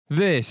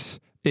This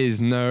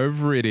is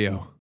Nerve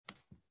Radio.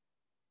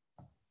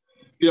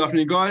 Good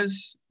afternoon,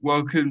 guys.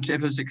 Welcome to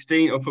episode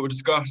 16 of Football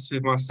Discussed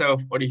with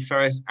myself, Ollie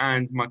Ferris,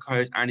 and my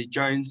co-host, Andy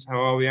Jones. How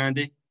are we,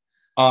 Andy?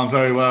 I'm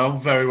very well,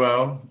 very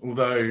well.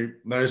 Although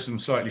there is some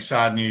slightly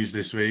sad news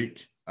this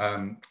week.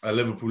 A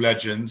Liverpool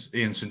legend,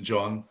 Ian St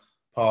John,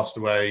 passed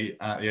away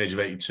at the age of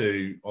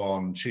 82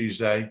 on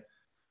Tuesday.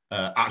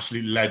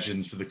 Absolute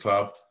legend for the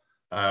club.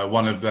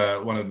 One of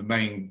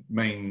the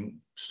main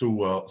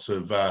stalwarts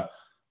of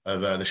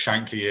the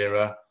Shankly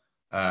era.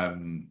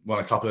 Won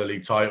a couple of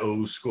league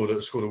titles, scored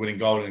a winning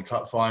goal in a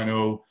cup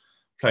final,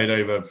 played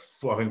over,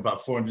 I think,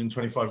 about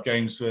 425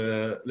 games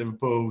for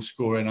Liverpool,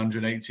 scoring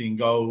 118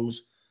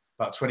 goals,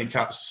 about 20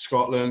 caps for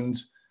Scotland.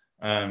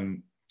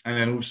 And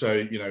then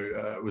also,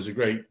 was a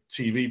great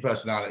TV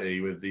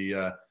personality with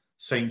the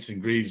Saints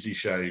and Greavesy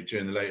show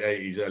during the late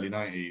 80s, early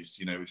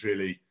 90s, which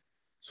really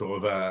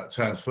sort of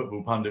turns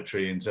football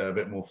punditry into a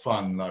bit more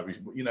fun. Like,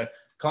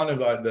 kind of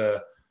like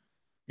the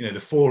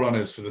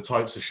forerunners for the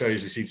types of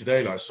shows we see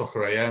today, like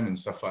Soccer AM and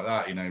stuff like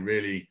that,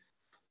 really,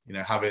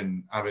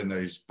 having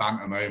those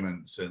banter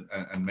moments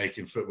and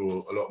making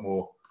football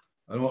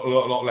a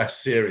lot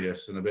less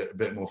serious and a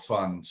bit more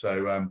fun.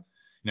 So,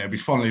 be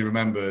fondly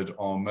remembered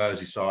on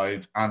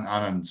Merseyside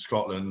and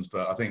Scotland,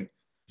 but I think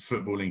the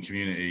footballing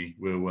community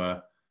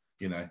will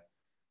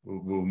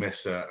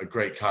miss a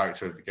great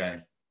character of the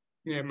game.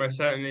 Yeah, most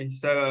certainly.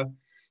 So,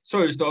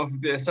 sorry to start off with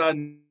a bit of sad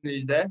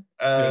news there.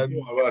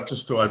 I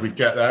just thought we'd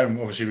get there, and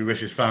obviously we wish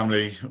his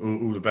family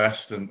all the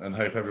best and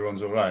hope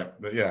everyone's all right.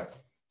 But yeah.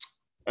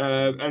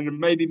 And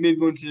maybe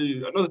moving on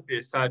to another bit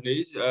of sad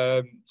news,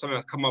 something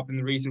that's come up in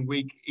the recent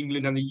week,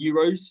 England and the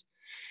Euros.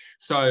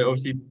 So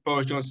obviously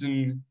Boris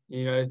Johnson,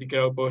 the good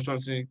old Boris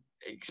Johnson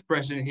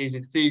expressing his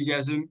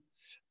enthusiasm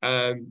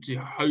to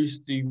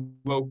host the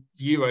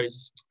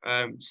Euros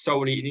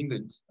solely in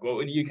England. Well,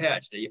 in the UK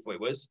actually, I thought it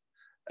was.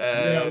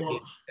 I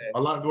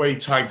like the way he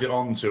tagged it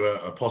on to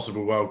a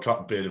possible World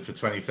Cup bid for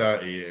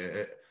 2030.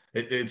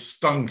 It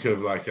stunk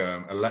of like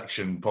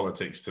election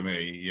politics to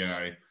me,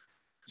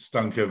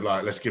 stunk of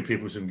like, let's give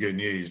people some good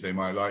news. They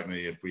might like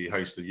me if we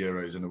host the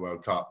Euros and the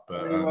World Cup.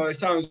 But it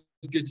sounds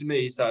good to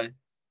me. So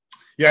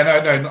yeah, no,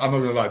 I'm not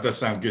gonna lie, it does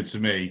sound good to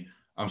me.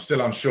 I'm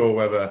still unsure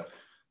whether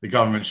the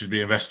government should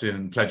be investing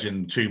and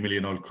pledging £2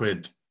 million odd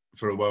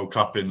for a World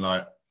Cup in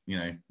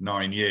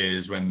 9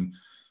 years when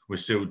we're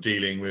still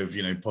dealing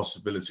with,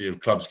 possibility of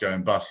clubs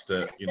going bust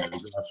at, the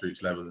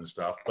grassroots level and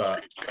stuff.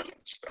 But,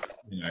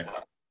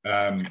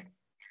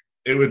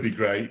 it would be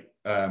great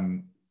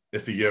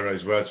if the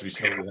Euros were to be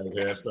held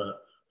here. But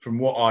from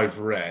what I've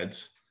read,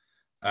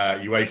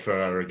 UEFA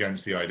are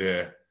against the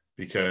idea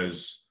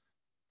because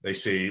they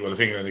see, well, if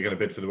England are going to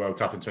bid for the World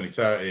Cup in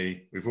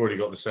 2030, we've already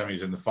got the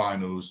semis and the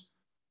finals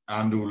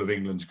and all of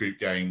England's group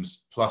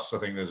games. Plus, I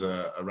think there's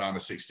a round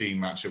of 16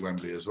 match at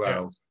Wembley as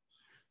well.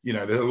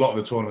 Yeah. There's a lot of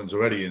the tournaments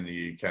already in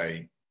the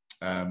UK.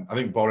 I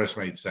think Boris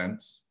made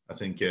sense. I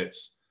think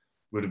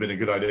would have been a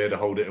good idea to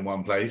hold it in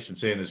one place. And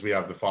seeing as we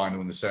have the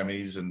final and the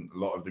semis and a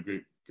lot of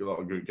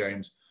group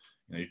games,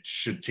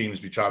 should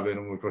teams be travelling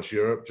all across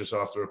Europe just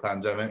after a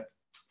pandemic?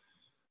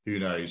 Who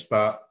knows?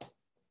 But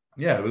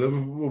yeah,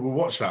 we'll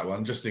watch that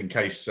one just in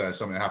case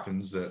something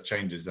happens that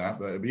changes that.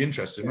 But it'd be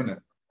interesting, wouldn't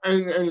it?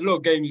 And a lot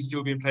of games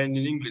still being played in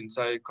England,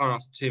 so can't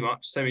ask for too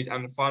much. Semis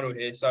and the final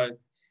here, so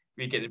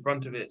we get the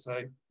brunt of it.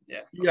 So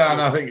yeah. Yeah,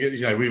 and I think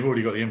we've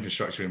already got the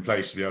infrastructure in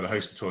place to be able to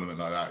host a tournament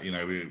like that.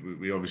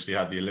 We obviously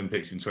had the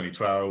Olympics in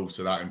 2012,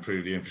 so that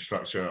improved the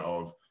infrastructure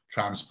of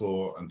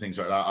transport and things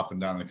like that up and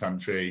down the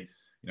country.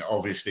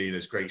 Obviously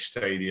there's great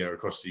stadia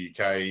across the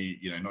UK.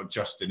 Not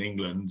just in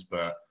England,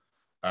 but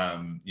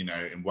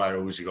in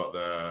Wales you got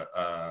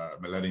the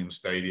Millennium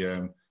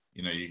Stadium.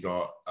 You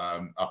got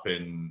up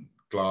in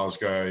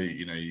Glasgow.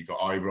 You got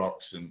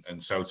Ibrox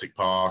and Celtic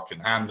Park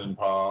and Hampden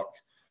Park.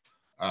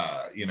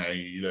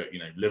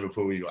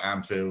 Liverpool, you got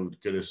Anfield,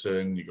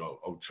 Goodison, you got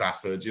Old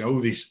Trafford, all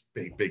these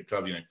big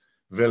clubs,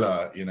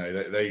 Villa,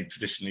 they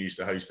traditionally used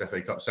to host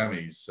FA Cup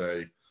semis.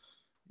 So,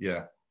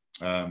 yeah,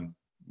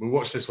 we'll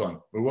watch this one.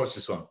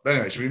 But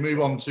anyway, should we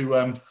move on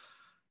to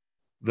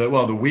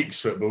the week's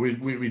football?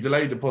 We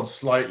delayed the pod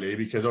slightly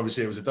because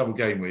obviously it was a double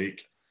game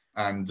week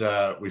and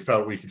we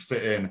felt we could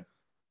fit in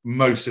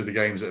most of the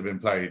games that have been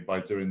played by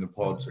doing the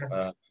pod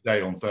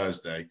today on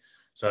Thursday.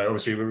 So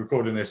obviously we're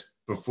recording this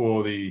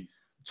before the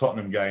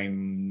Tottenham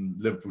game,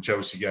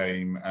 Liverpool-Chelsea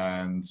game,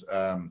 and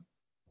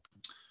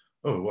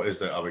what is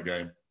that other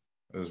game?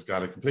 I've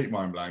got a complete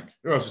mind blank.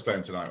 Who else is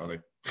playing tonight, Ollie?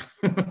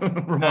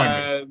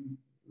 Remind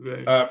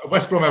me.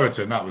 West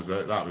Brom-Everton, that was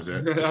it.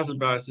 That's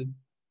embarrassing.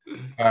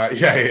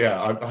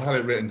 Yeah. I had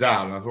it written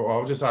down, and I thought,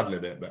 I'll just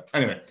ad-lib it. But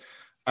anyway,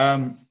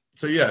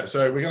 so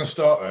we're going to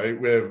start, though,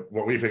 with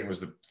what we think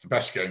was the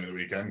best game of the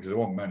weekend, because there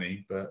weren't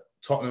many, but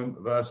Tottenham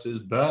versus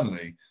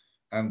Burnley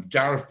and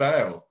Gareth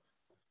Bale.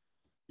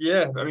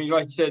 Yeah, I mean,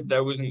 like you said,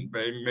 there wasn't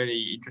very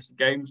many interesting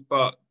games,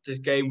 but this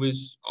game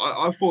was,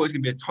 I thought it was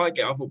going to be a tight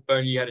game. I thought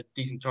Burnley had a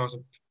decent chance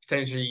of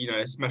potentially,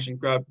 smash and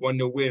grab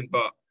 1-0 win,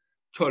 but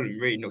Tottenham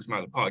really knocked them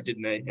out of the park,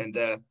 didn't they? And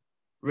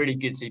really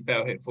good to see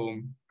Bale hit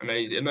form. I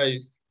know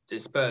he's the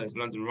Spurs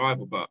London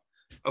rival, but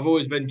I've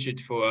always ventured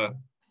for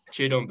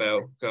cheered on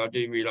Bale because I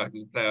do really like him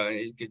as a player, and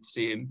it's good to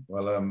see him.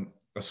 Well,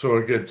 I saw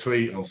a good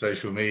tweet on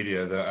social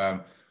media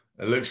that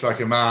it looks like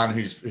a man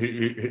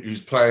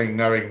who's playing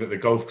knowing that the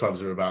golf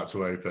clubs are about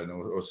to open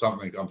or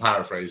something. I'm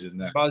paraphrasing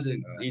that.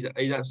 Buzzing. He's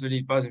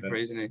absolutely buzzing for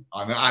it, isn't he?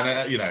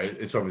 And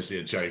it's obviously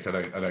a joke.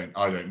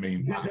 I don't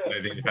mean that. I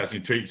don't think the person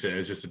who tweets it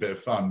is just a bit of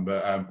fun.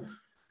 But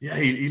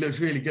he looked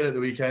really good at the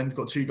weekend.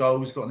 Got 2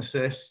 goals, got an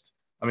assist.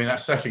 I mean,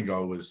 that second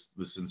goal was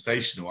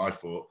sensational, I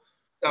thought.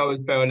 That was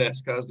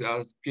Bale-esque. That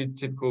was good,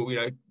 typical,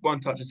 one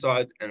touch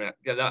aside and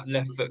that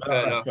left foot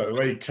curler. The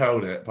way he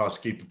curled it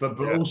past keeper,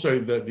 but also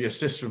the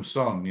assist from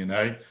Son,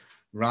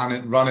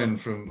 running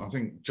from, I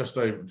think, just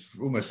over,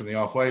 almost from the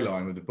halfway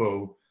line with the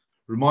ball,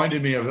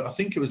 reminded me of, I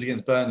think it was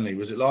against Burnley,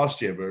 was it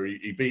last year, where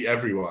he beat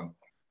everyone?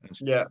 And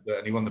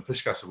he won the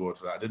Puskás Award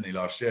for that, didn't he,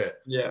 last year?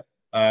 Yeah.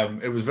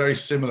 It was very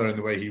similar in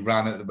the way he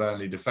ran at the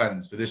Burnley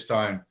defence, but this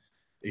time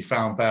he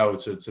found Bale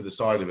to the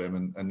side of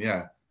him, and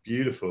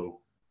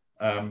beautiful.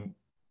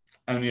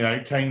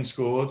 And Kane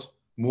scored,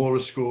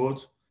 Moura scored,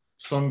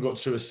 Son got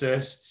 2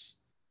 1assists.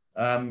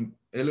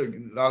 It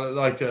looked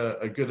like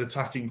a good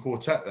attacking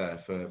quartet there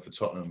for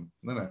Tottenham,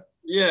 didn't it?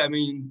 Yeah, I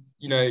mean,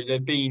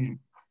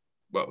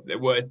 they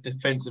were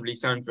defensively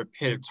sound for a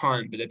period of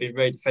time, but they've been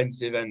very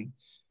defensive, and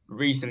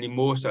recently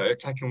more so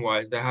attacking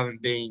wise, they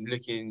haven't been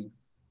looking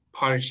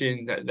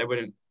punishing. That they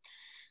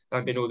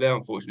haven't been all there,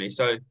 unfortunately.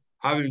 So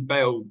having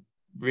Bale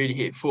really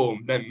hit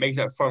form, then makes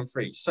that front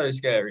three so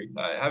scary.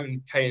 Like having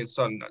Kane and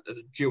Son as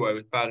a duo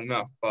is bad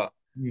enough, but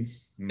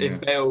if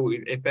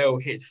Bale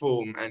hits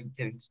form and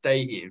can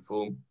stay hitting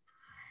form,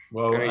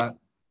 well,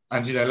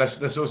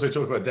 let's also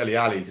talk about Dele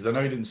Alli, because I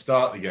know he didn't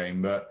start the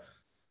game, but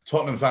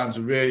Tottenham fans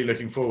were really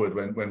looking forward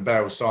when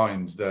Bale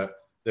signed that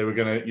they were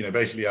going to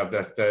basically have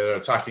their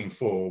attacking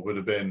 4 would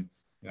have been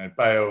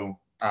Bale,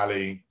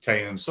 Ali,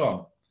 Kane, and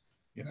Son.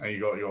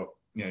 You got your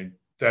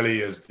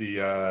Dele as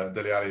the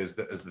Dele Alli as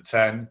the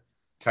 10.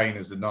 Kane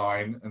as the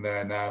 9, and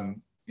then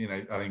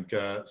I think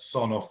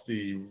Son off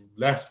the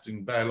left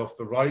and Bale off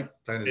the right,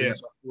 playing as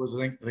inside forwards.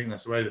 I think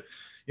that's the way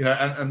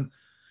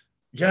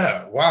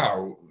that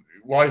wow.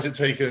 Why has it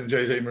taken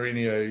Jose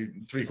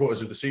Mourinho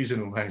 3/4 of the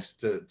season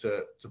almost to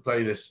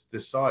play this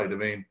side? I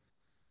mean,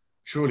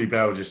 surely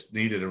Bale just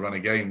needed a run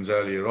of games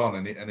earlier on,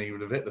 and he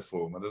would have hit the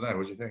form. I don't know.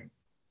 What do you think?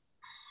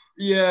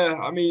 Yeah,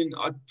 I mean,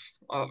 I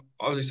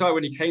was excited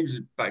when he came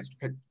back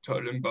to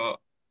Tottenham, but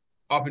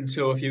up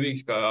until a few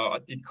weeks ago, I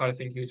did kind of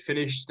think he was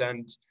finished,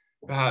 and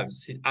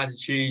perhaps his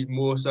attitude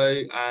more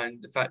so,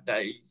 and the fact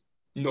that he's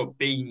not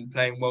been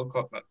playing World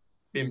Cup, but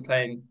been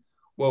playing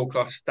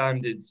world-class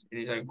standards in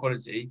his own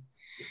quality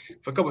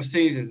for a couple of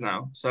seasons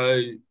now.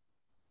 So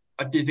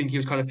I did think he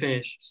was kind of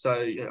finished.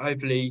 So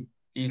hopefully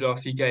these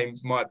last few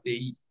games might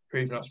be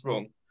proving us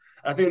wrong.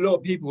 And I think a lot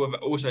of people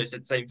have also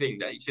said the same thing,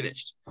 that he's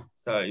finished.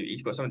 So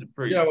he's got something to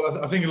prove. Yeah,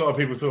 well, I think a lot of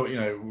people thought,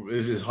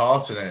 is his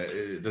heart in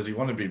it? Does he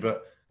want to be?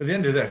 But at the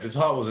end of the day, if his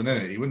heart wasn't in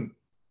it, he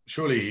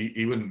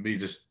wouldn't be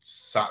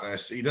just sat there.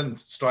 He doesn't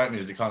strike me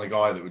as the kind of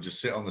guy that would just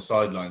sit on the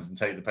sidelines and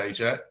take the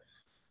paycheck.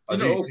 I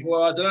don't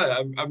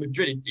know. At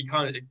Madrid, you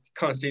kind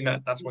of seen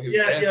that. That's what he was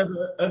there. Yeah.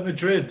 But at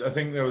Madrid, I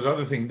think there was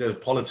other things. There's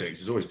politics.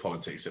 There's always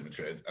politics at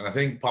Madrid, and I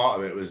think part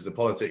of it was the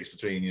politics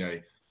between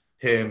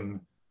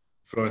him,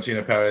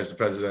 Florentino Perez, the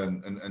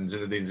president, and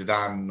Zinedine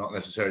Zidane not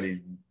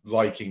necessarily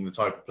liking the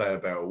type of player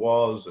Bale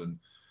was, and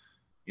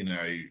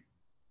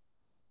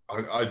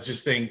I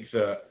just think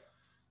that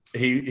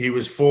he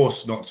was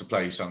forced not to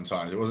play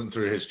sometimes. It wasn't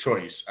through his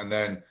choice. And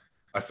then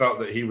I felt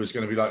that he was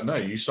going to be like, no,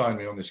 you signed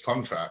me on this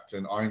contract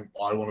and I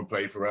want to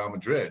play for Real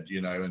Madrid,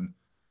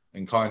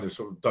 and kind of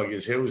sort of dug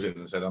his heels in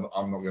and said,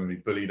 I'm not going to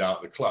be bullied out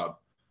of the club.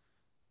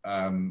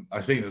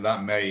 I think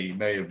that may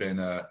have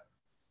been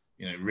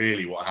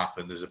really what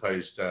happened, as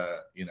opposed to,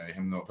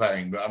 him not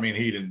playing. But I mean,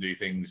 he didn't do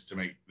things to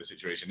make the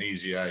situation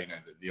easier,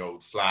 the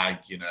old flag,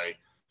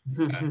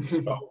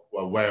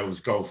 Wales,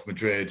 Golf,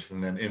 Madrid,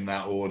 and then in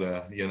that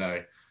order,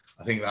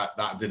 I think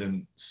that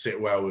didn't sit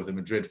well with the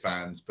Madrid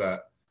fans.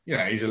 But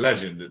he's a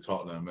legend at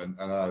Tottenham, and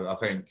I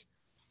think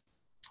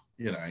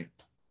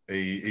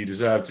he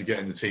deserved to get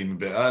in the team a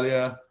bit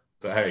earlier.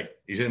 But hey,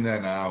 he's in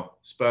there now.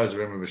 Spurs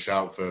are in with a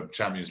shout for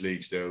Champions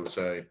League still,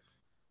 so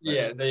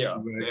they are.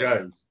 Where it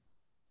goes.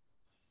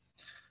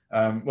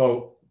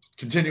 Well,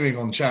 continuing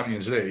on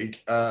Champions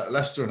League,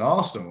 Leicester and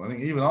Arsenal. I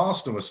think even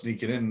Arsenal were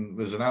sneaking in.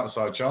 There's an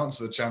outside chance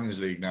for the Champions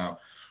League now.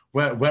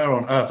 Where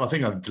on earth? I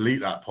think I'd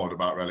delete that pod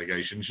about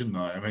relegation, shouldn't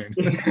I? I mean,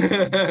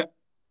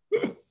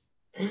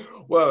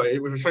 well, we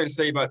were trying to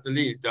say about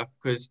delete stuff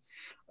because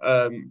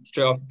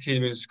straight after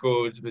Tielemans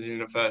scored within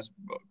the first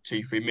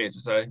 2-3 minutes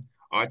or so,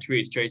 I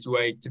tweeted straight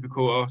away,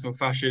 typical Arsenal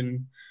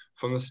fashion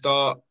from the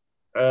start,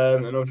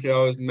 and obviously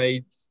I was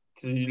made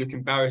to look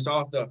embarrassed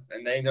after,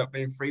 and they ended up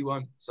being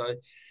 3-1. So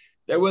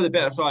they were the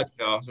better side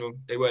for Arsenal.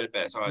 They were the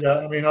better side. Yeah,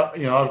 I mean,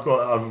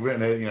 I've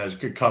written it. It's a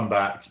good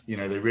comeback.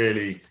 They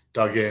really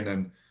dug in,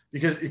 and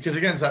because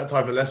against that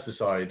type of Leicester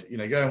side,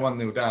 going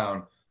 1-0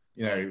 down,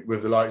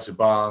 with the likes of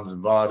Barnes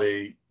and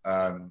Vardy,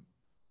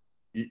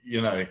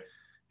 you know,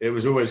 it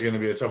was always going to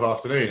be a tough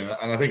afternoon.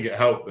 And I think it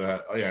helped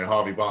that,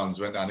 Harvey Barnes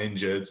went down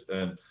injured.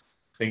 And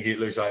I think it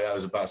looks like that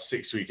was about a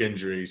 6-week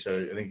injury.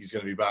 So I think he's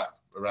going to be back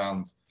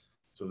around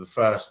sort of the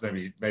first,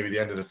 maybe the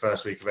end of the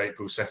first week of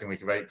April, second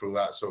week of April,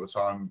 that sort of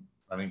time.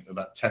 I think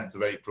about 10th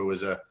of April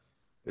is a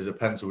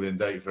penciled in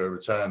date for a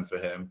return for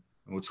him.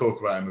 And we'll talk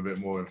about him a bit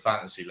more in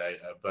fantasy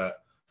later. But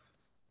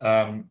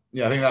I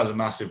think that was a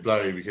massive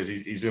blow because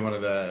he's been one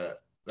of their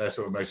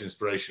sort of most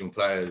inspirational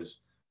players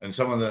and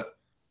someone that,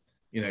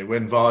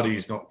 when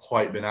Vardy's not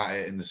quite been at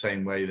it in the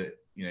same way that,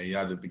 you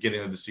had at the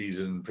beginning of the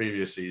season,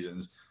 previous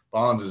seasons,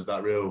 Barnes is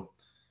that real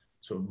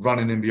sort of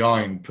running in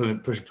behind,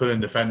 pulling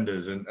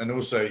defenders. And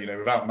also,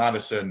 without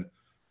Maddison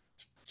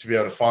to be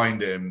able to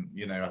find him,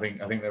 I think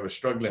they were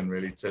struggling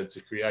really to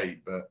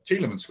create. But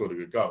Tielemans scored a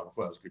good goal. I thought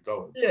that was a good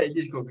goal. Yeah, he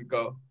did score a good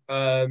goal.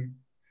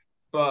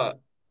 But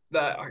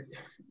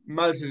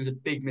Maddison's a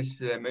big miss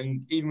for them.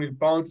 And even with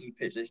Barnes on the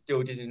pitch, they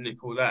still didn't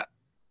look all that.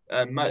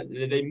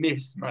 They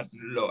miss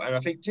Maddison a lot. And I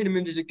think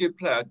Tielemans is a good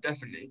player,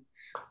 definitely.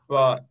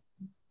 But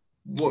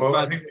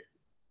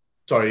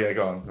sorry,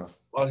 go on.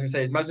 What I was going to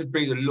say is Maddison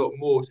brings a lot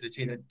more to the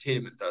team than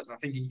Tielemans does. And I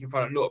think you can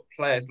find a lot of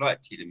players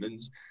like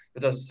Tielemans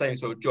that does the same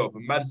sort of job.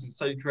 And Maddison's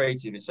so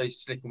creative and so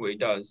slick in what he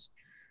does.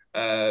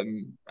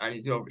 And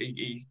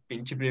he's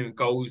been chipping in with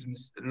goals and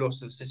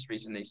lots of assists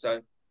recently.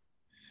 So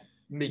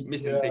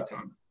missing big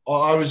time.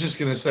 I was just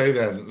going to say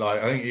then, I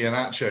think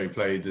Iheanacho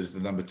played as the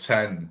number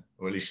 10,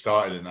 or at least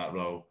started in that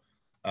role,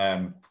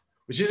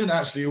 which isn't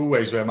actually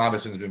always where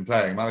Maddison's been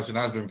playing. Maddison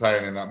has been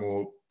playing in that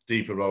more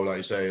deeper role, like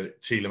you say,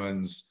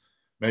 Tielemans,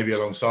 maybe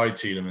alongside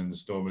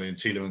Tielemans normally, and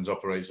Tielemans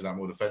operates in that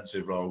more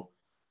defensive role.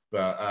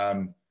 But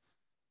I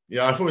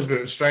thought it was a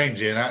bit strange,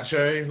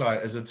 Iheanacho,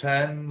 as a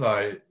 10,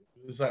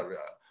 was that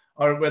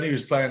when he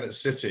was playing at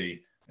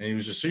City, and he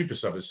was a super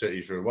sub at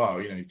City for a while,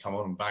 he'd come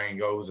on and banging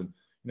goals, and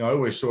I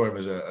always saw him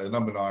as a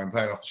number 9,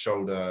 playing off the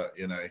shoulder,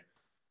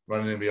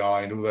 running in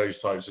behind, all those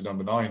types of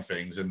number 9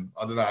 things. And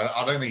I don't know,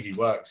 I don't think he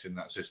works in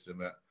that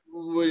system.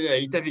 Well, yeah,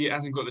 he definitely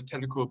hasn't got the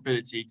technical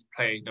ability to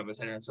play number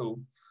 10 at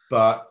all.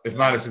 But if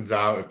Maddison's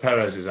out, if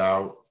Perez is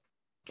out,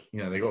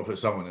 they got to put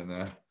someone in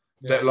there.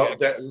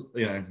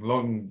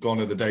 Long gone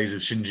are the days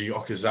of Shinji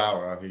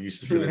Okazawa, who used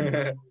to fill in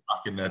back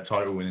in their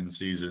title-winning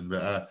season.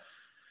 But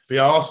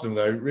Arsenal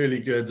though, really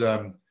good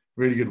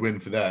win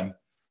for them.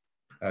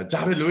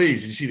 David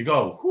Luiz, did you see the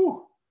goal?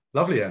 Whew,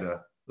 lovely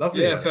header.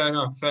 Lovely. Yeah, fair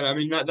enough. I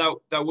mean,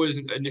 that was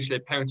initially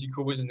a penalty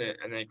call, wasn't it?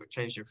 And then it got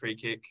changed to a free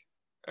kick.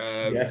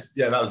 Yes,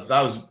 yeah, that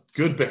was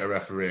good bit of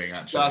refereeing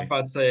actually. I was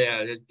about to say,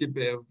 yeah, there's a good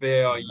bit of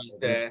VAR used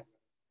there.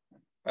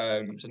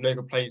 So no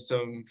complaints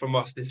from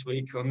us this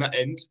week on that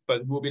end,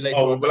 but we'll be later.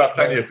 Oh, we'll have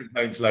plenty of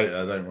complaints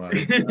later, don't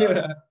worry.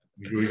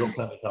 We've got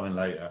plenty coming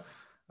later.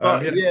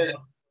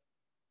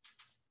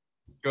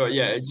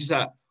 Just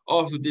that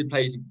Arsenal did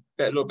play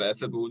a little better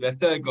football. Their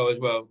third goal as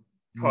well,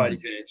 quietly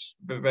finished,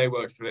 but very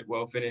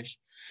well finished.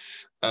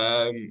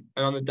 And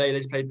on the day, they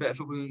just played better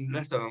football than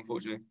Leicester,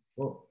 unfortunately.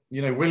 Well,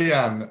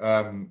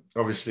 Willian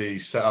obviously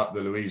set up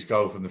the Luiz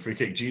goal from the free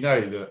kick. Do you know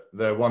that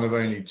they're one of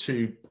only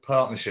 2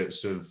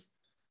 partnerships to have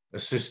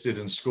assisted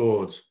and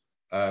scored?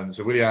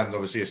 So Willian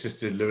obviously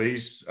assisted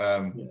Luiz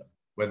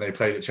when they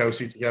played at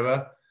Chelsea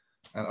together.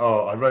 And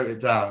I wrote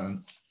it down,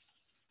 and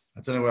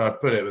I don't know where I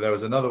put it, but there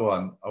was another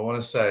one. I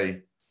want to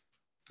say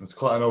it's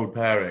quite an old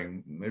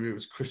pairing. Maybe it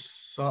was Chris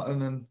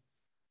Sutton and...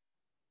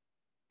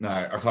 No,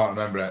 I can't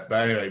remember it.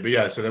 But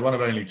anyway, so they're one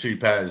of only 2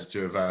 pairs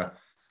to have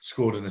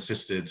scored and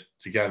assisted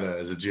together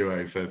as a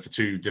duo for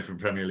 2 different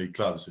Premier League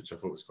clubs, which I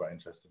thought was quite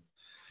interesting.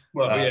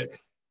 Well,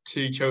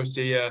 2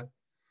 Chelsea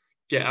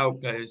get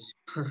out players.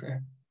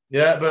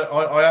 Yeah, but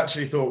I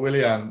actually thought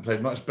Willian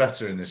played much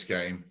better in this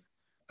game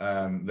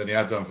than he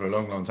had done for a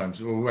long, long time,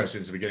 almost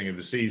since the beginning of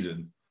the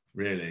season,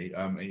 really.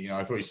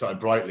 I thought he started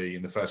brightly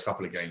in the first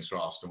couple of games for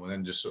Arsenal and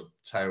then just sort of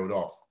tailed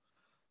off.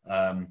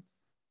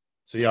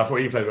 I thought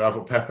he played well. I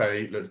thought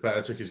Pepe looked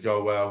better, took his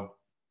goal well.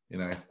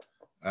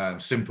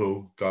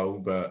 Simple goal,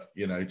 but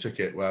took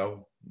it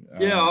well.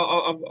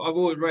 I've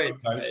always rated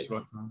Pepe.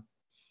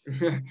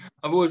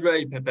 I've always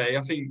rated Pepe.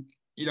 I think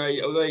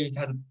although he's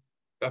had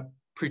a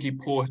pretty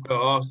poor spell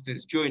at Arsenal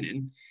since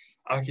joining,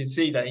 I can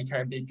see that he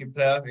can be a good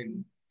player.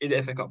 In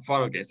the FA Cup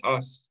final against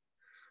us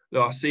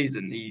last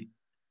season, he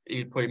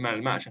was probably man of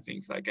the match, I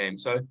think, for that game.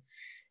 So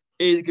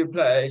he's a good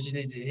player. He just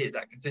needs to hit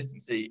that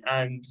consistency,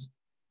 and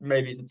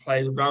maybe it's the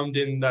players around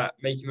him that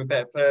make him a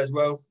better player as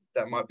well.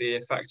 That might be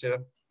a factor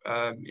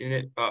in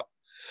it. But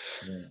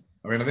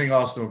I think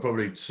Arsenal are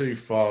probably too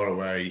far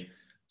away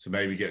to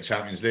maybe get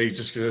Champions League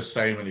just because there's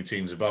so many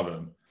teams above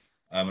them.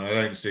 And I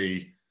don't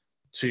see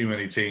too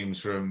many teams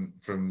from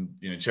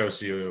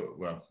Chelsea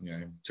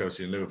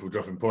Chelsea and Liverpool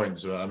dropping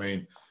points. But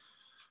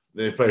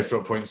they've both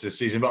dropped points this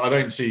season, but I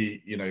don't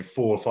see 4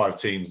 or 5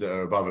 teams that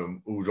are above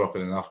them all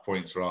dropping enough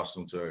points for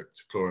Arsenal to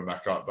claw them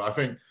back up. But I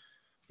think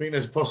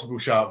there's a possible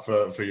shout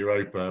for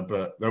Europa,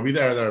 but they'll be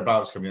there or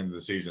thereabouts come the end of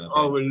the season.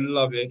 I would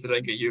love it if they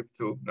don't get Europe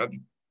at all.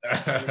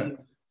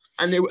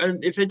 And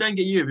if they don't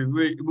get Europe,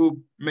 it will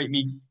make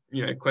me,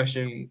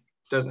 question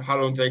how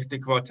long do they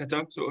stick with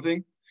Arteta sort of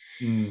thing.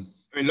 Mm.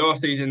 I mean,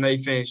 last season they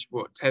finished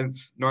 10th,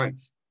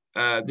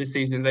 9th. This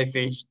season they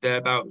finished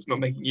thereabouts, not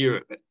making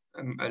Europe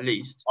at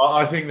least.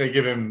 I think they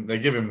give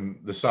him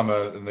the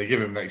summer and they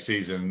give him next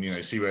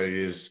season. See where he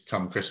is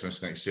come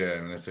Christmas next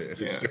year, and if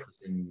it's still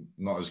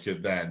not as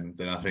good, then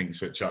I think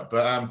switch up.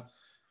 But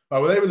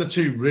well, they were the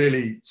two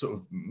really sort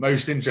of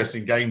most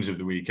interesting games of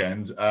the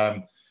weekend.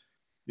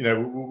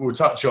 We'll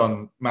touch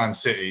on Man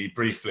City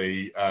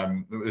briefly.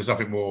 There's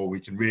nothing more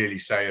we can really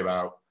say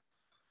about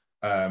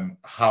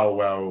how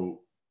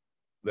well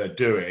they're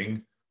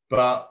doing.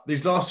 But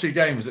these last two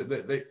games,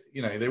 they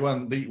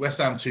beat West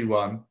Ham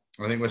 2-1.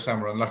 I think West Ham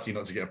were unlucky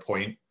not to get a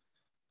point.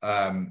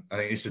 I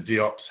think Issa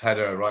Diop's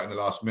header right in the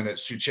last minute.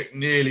 Souček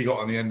nearly got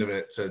on the end of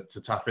it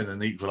to tap in an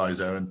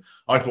equaliser. And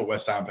I thought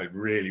West Ham played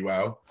really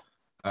well.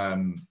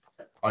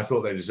 I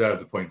thought they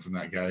deserved the point from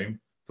that game.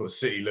 I thought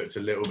City looked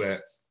a little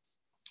bit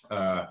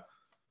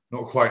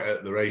not quite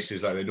at the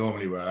races like they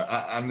normally were.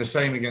 And the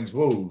same against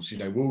Wolves.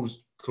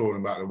 Wolves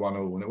crawling back to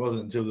 1-1. And it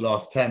wasn't until the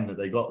last 10 that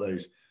they got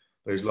those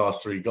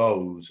last 3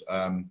 goals.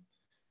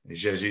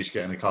 Jesus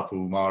getting a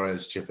couple,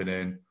 Mahrez chipping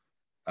in.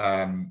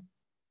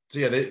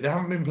 They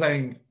haven't been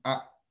playing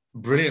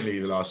brilliantly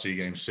the last 3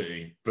 games,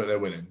 City, but they're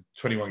winning.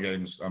 21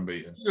 games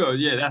unbeaten.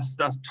 Yeah, that's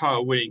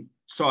title winning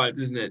sides,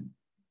 isn't it?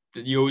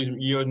 You always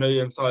know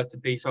them sides to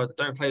be sides that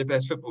don't play the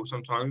best football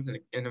sometimes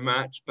in a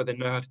match, but they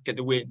know how to get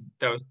the win.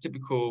 That was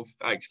typical of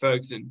Alex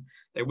Ferguson.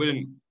 They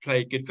wouldn't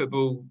play good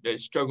football.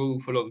 They'd struggle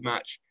for a lot of the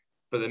match,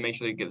 but they make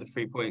sure they get the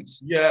 3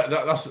 points. Yeah,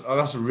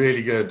 that's a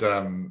really good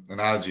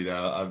analogy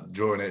there.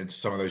 Drawing it into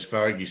some of those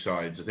Fergie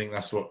sides. I think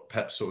that's what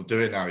Pep's sort of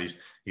doing now.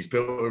 He's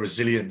built a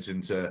resilience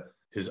into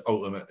his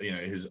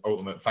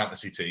ultimate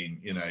fantasy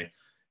team.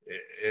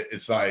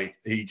 It's like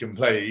he can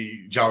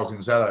play João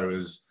Cancelo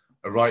as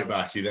a right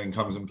back who then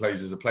comes and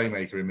plays as a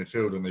playmaker in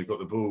midfield, and they've got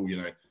the ball.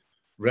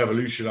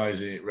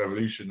 Revolutionizing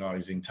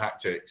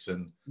tactics,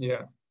 and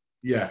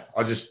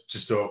I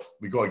just thought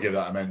we got to give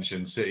that a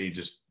mention. City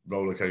just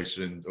roller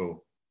coastering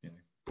or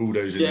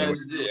bulldozing.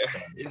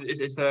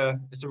 It's a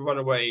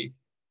runaway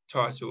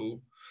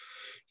title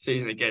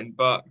season again,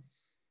 but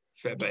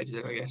fair play to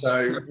them, I guess.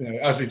 So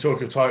as we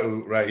talk of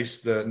title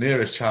race, the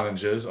nearest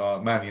challengers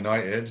are Man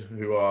United,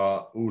 who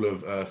are all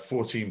of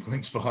 14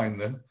 points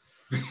behind them.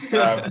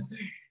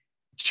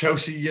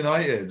 Chelsea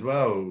United.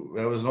 Well,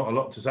 there was not a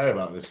lot to say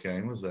about this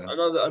game, was there?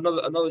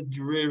 Another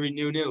dreary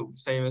 0-0,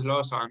 same as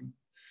last time.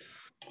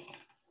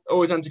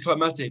 Always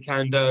anticlimactic,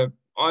 and I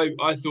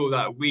thought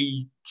that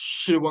we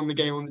should have won the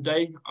game on the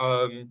day.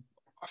 I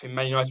think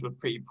Man United were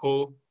pretty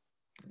poor.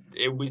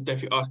 It was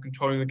definitely us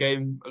controlling the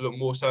game a lot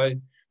more so,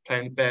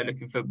 playing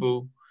better-looking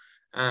football.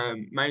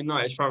 Man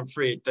United's front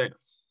three, don't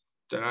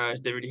know, I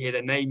didn't really hear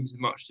their names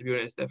much, to be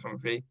honest, their front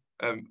three.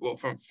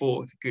 Front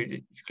four, if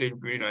you include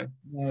Bruno.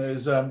 It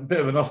was a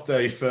bit of an off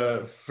day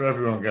for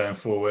everyone going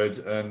forward,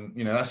 and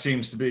that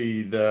seems to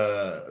be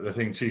the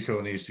thing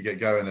Tuchel needs to get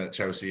going at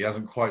Chelsea. He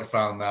hasn't quite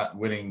found that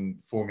winning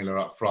formula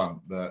up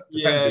front, but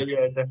definitely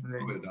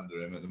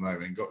under him at the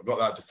moment. Got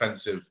that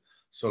defensive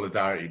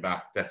solidarity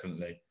back,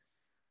 definitely.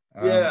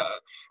 I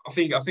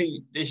think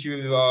the issue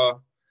with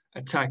our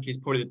attack is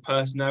probably the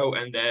personnel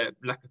and their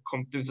lack of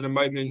confidence at the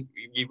moment.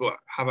 You've got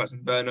Havertz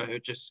and Werner who are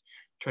just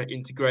trying to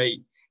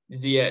integrate.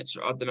 Ziyech,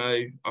 I don't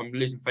know. I'm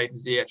losing faith in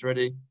Ziyech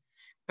already.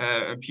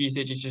 And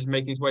Pulisic is just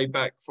making his way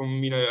back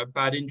from a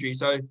bad injury.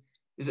 So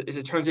it's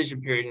a transition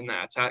period in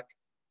that attack.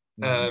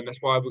 That's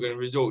why we're going to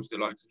resort to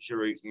the likes of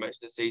Giroud for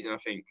most of the season, I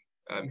think,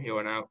 here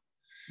on out.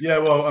 Yeah,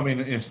 well, I mean,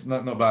 it's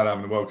not bad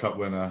having a World Cup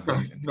winner.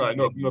 No,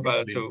 not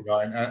bad at all.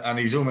 Right, and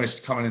he's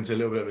almost coming into a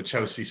little bit of a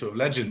Chelsea sort of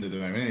legend at the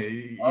moment.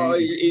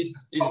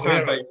 He's a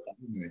fan favourite.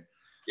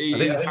 I think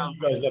you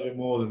guys love him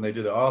more than they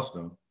did at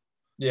Arsenal.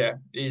 Yeah,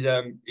 he's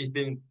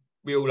been.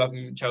 We all love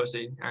him in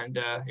Chelsea, and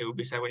it will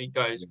be sad when he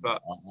goes.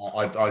 But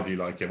I do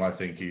like him. I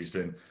think he's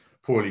been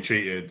poorly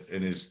treated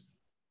in his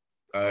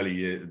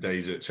early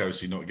days at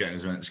Chelsea, not getting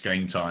as much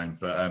game time.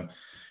 But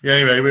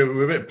anyway,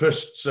 we're a bit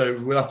pushed, so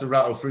we'll have to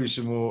rattle through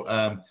some more.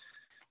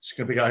 Just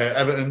going to pick out here.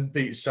 Everton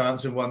beat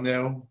Southampton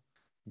 1-0.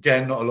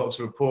 Again, not a lot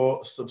to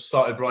report.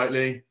 Started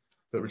brightly,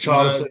 but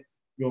Richarlison,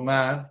 your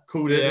man,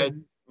 called it. Yeah,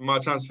 my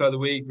transfer of the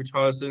week,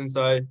 Richarlison.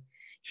 So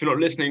if you're not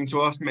listening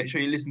to us, make sure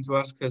you listen to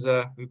us because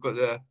we've got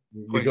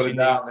it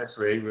down this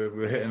week.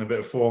 We're hitting a bit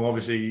of form.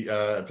 Obviously,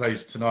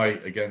 plays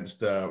tonight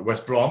against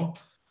West Brom,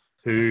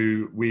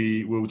 who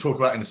we will talk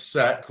about in a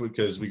sec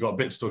because we got a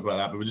bit to talk about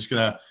that. But we're just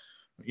gonna,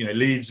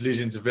 Leeds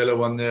losing to Villa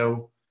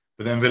 1-0,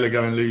 but then Villa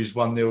go and lose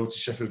 1-0 to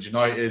Sheffield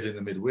United in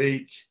the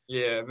midweek.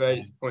 Yeah,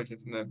 very disappointing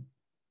from them.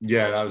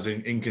 Yeah, that was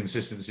an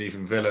inconsistency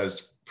from Villa.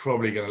 It's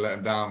probably going to let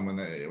them down when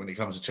it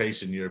comes to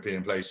chasing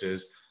European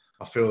places.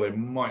 I feel they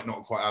might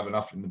not quite have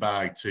enough in the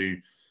bag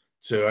to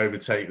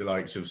overtake the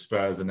likes of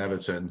Spurs and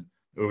Everton,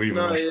 or even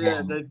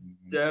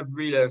they have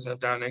really let themselves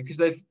down there because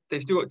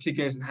they've still got 2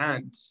 games in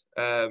hand.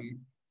 A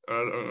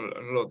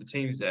lot of the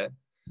teams there.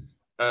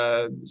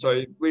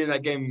 So winning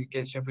that game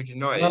against Sheffield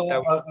United.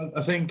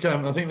 I think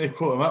they've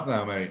caught them up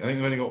now, mate. I think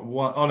they've only got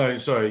one. Oh no,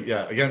 sorry,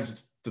 yeah,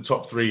 against the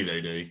top 3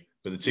 they do.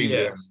 but the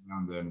teams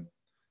around them.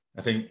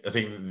 I think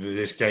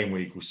this game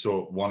week will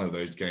sort one of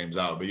those games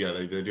out. But yeah,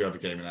 they do have a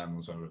game in hand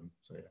on some of them.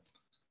 So yeah.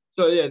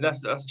 So yeah,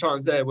 that's a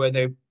chance there where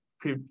they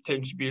could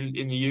potentially be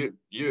in the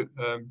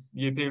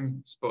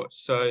European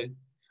spots. So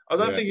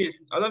I think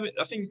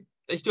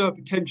they still have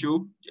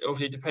potential.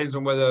 Obviously, it depends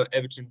on whether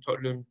Everton,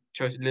 Tottenham,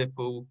 Chelsea,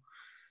 Liverpool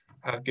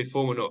have good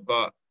form or not.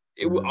 But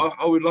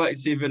I would like to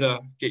see Villa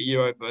get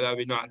Europa. That would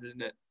be nice,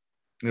 isn't it?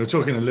 We're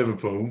talking to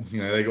Liverpool.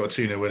 They got a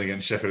 2-0 win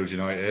against Sheffield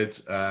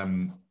United.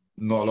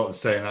 Not a lot to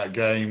say in that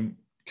game.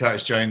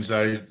 Curtis Jones,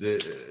 though,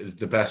 is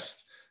the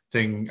best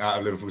thing out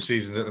of Liverpool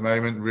seasons at the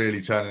moment,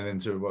 really turning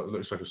into what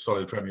looks like a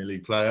solid Premier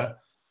League player.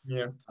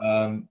 Yeah.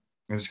 I'm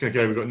just going to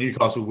go. We've got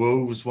Newcastle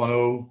Wolves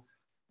 1-0.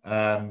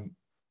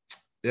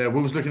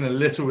 Wolves looking a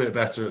little bit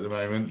better at the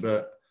moment,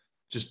 but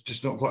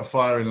just not quite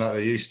firing like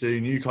they used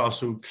to.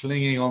 Newcastle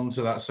clinging on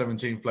to that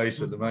 17th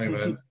place at the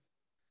moment.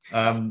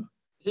 I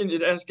think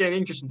that's getting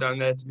interesting down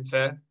there, to be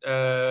fair.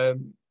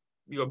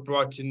 You got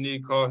Brighton,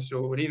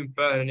 Newcastle, and even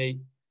Burnley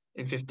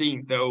in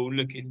 15th. They're all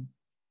looking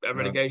at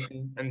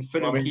relegation, and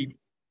Fulham keep.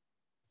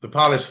 The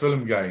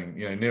Palace-Fulham game,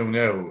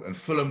 0-0, and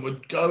Fulham were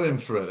going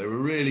for it. They were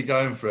really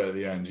going for it at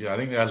the end. I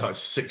think they had like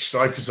 6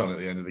 strikers on at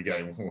the end of the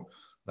game.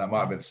 That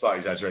might have been a slight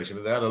exaggeration,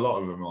 but they had a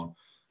lot of them on.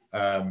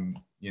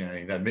 They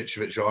had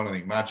Mitrovic on, I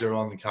think Madja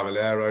on,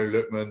 Cavallero,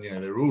 Lookman.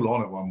 They were all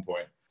on at one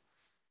point.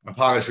 And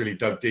Palace really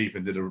dug deep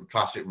and did a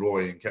classic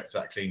Roy and kept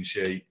that clean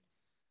sheet.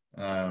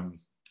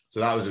 So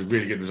that was a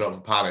really good result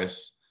for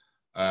Palace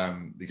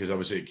because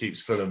obviously it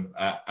keeps Fulham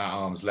at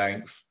arm's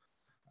length.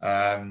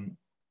 Palace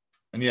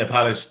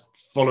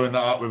following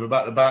that up with a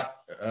back-to-back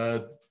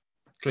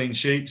clean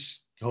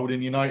sheets,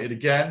 holding United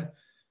again.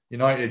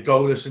 United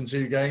goalless in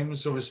 2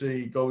 games,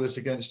 obviously goalless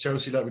against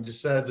Chelsea, like we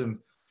just said, and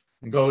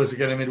goalless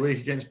again in midweek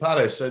against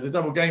Palace. So the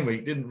double game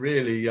week didn't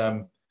really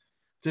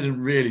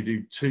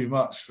do too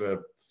much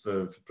for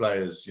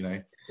players,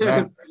 Yeah,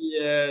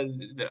 a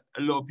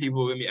lot of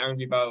people are going to be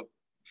angry about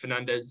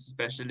Fernandes,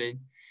 especially.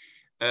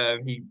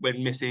 He went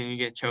missing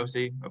against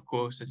Chelsea, of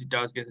course, as he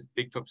does against a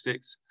big top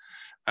 6.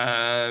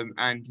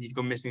 And he's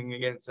gone missing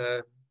against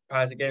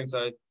Palace again.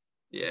 So,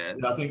 yeah.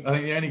 I think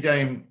the only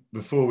game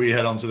before we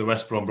head on to the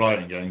West Brom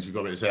Brighton games, we've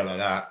got a bit to say about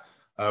that.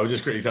 We'll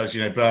just quickly touch,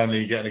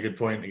 Burnley getting a good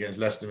point against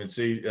Leicester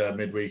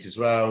midweek as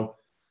well.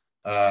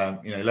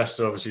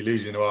 Leicester obviously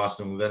losing to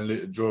Arsenal,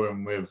 then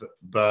drawing with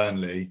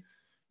Burnley.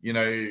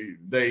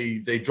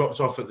 They dropped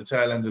off at the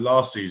tail end of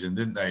last season,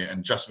 didn't they?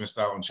 And just missed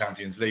out on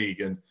Champions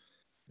League. And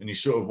you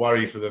sort of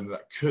worry for them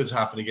that could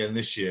happen again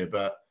this year.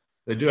 But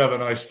they do have a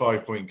nice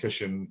 5-point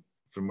cushion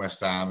from West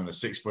Ham and a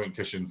 6-point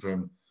cushion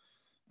from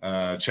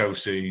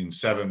Chelsea and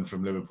 7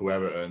 from Liverpool,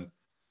 Everton.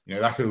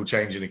 That could all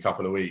change in a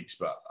couple of weeks.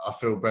 But I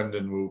feel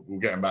Brendan will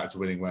get them back to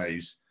winning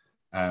ways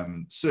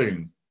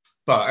soon.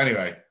 But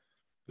anyway,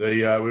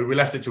 we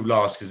left it till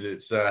last because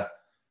it's a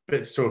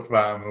bit to talk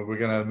about, and we're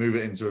going to move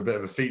it into a bit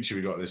of a feature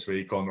we got this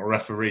week on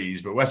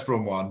referees. But West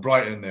Brom 1,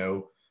 Brighton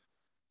 0.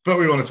 But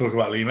we want to talk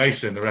about Lee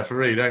Mason, the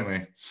referee, don't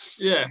we?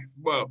 Yeah,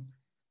 well,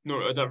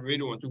 I don't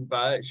really want to talk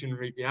about it. It shouldn't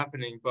really be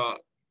happening,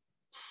 but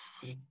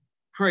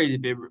crazy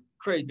bit of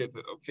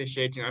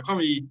officiating. I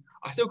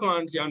still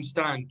can't actually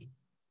understand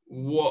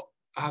what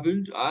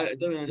happened. I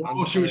don't know.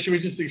 Well, should we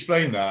just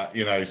explain that?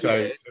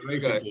 Basically,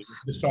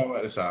 let's try and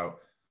work this out.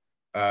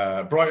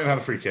 Brighton had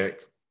a free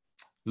kick.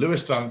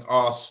 Lewis Dunk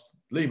asked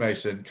Lee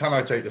Mason, "Can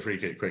I take the free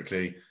kick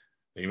quickly?"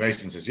 Lee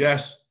Mason says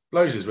yes,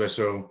 blows his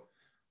whistle.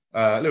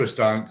 Lewis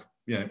Dunk,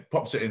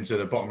 pops it into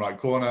the bottom right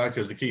corner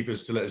because the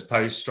keeper's still at his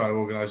post trying to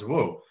organise a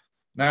wall.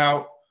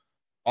 Now,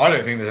 I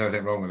don't think there's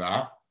anything wrong with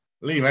that.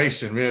 Lee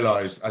Mason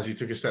realised as he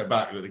took a step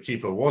back that the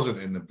keeper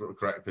wasn't in the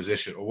correct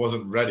position or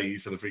wasn't ready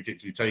for the free kick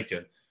to be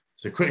taken.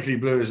 So quickly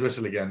blew his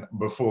whistle again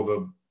before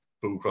the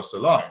ball crossed the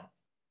line.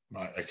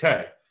 Right,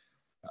 okay,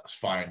 that's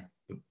fine.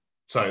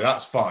 So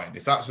that's fine.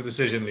 If that's a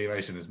decision Lee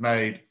Mason has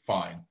made,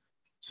 fine.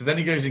 So then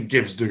he goes and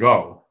gives the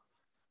goal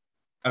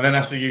and then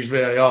has to use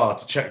VAR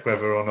to check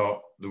whether or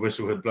not the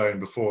whistle had blown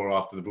before or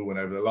after the ball went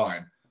over the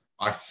line.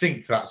 I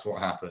think that's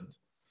what happened.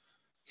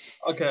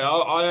 Okay,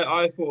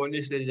 I thought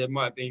initially there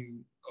might have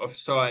been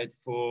offside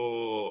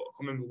for, I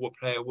can't remember what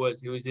player it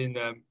was. He was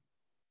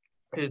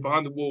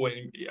behind the wall,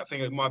 and I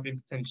think it might have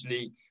been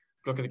potentially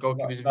blocking the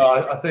goalkeeper.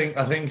 No, I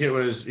think it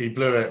was he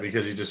blew it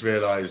because he just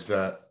realised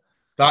that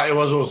it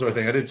was also a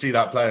thing. I did see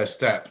that player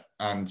step,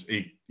 and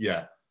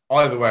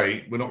either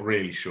way, we're not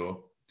really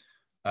sure.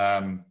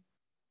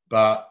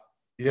 But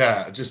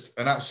yeah, just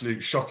an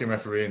absolute shocking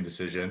refereeing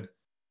decision.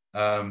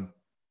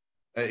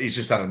 He's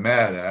just had a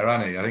mare there,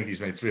 hasn't he? I think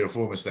he's made 3 or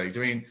 4 mistakes. I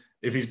mean,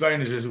 if he's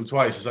blown his whistle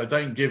twice, it's like,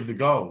 don't give the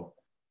goal.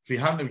 If he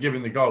hadn't have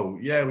given the goal,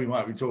 yeah, we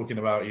might be talking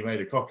about he made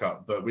a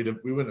cock-up, but we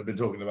wouldn't have been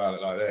talking about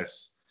it like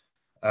this.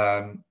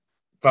 Found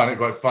it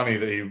quite funny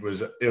that he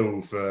was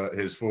ill for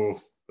his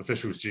 4th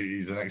officials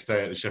duties the next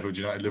day at the Sheffield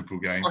United Liverpool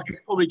game. I can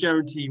probably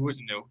guarantee he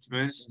wasn't ill, to be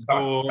honest.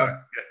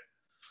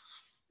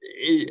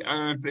 He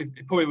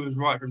probably was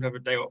right for him to have a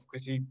day off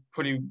because he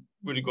probably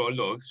would have got a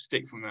lot of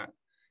stick from that.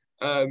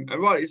 And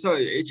rightly so.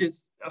 It's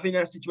just, I think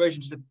that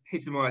situation just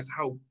epitomised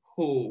how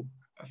poor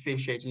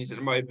officiating is at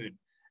the moment.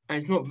 And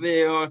it's not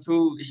VAR at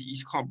all. You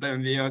just can't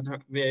blame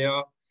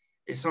VAR.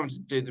 It's something to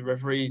do with the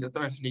referees. I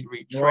don't know if you need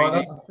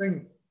retraining.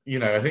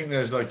 Well, I think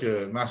there's like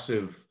a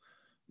massive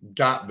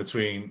gap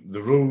between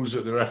the rules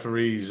that the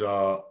referees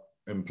are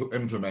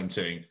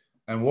implementing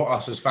and what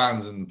us as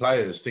fans and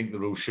players think the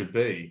rules should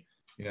be.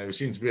 We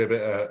seem to be a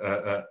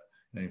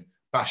bit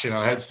bashing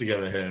our heads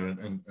together here,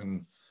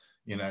 and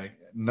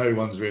no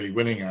one's really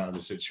winning out of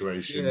the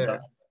situation. Yeah.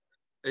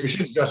 We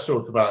should just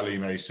talk about Lee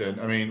Mason.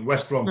 I mean,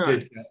 West Brom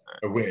did get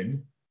a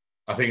win.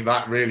 I think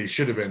that really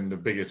should have been the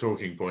bigger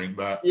talking point.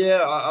 But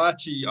yeah, I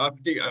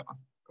predict.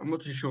 I'm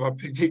not too sure if I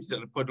predicted it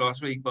on the pod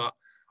last week, but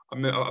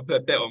I put a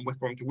bet on West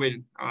Brom to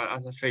win. I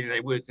had a feeling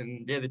they would,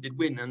 and yeah, they did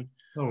win. And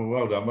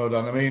well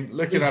done. I mean,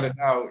 looking at it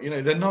now,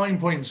 they're 9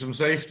 points from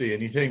safety,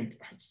 and you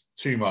think it's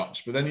too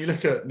much. But then you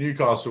look at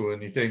Newcastle,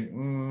 and you think,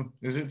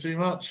 is it too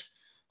much?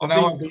 And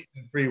now I'm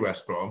beating 3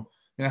 West Brom.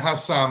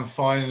 Has Sam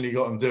finally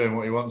got them doing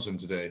what he wants them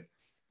to do?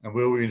 And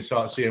will we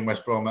start seeing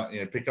West Brom,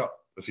 pick up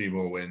a few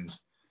more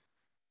wins?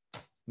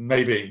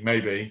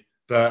 Maybe.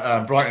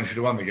 But Brighton should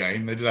have won the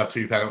game. They did have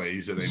 2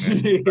 penalties that they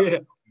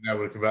missed. Now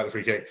we'll convert the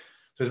free kick.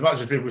 So as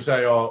much as people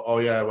say,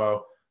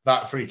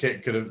 that free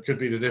kick could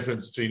be the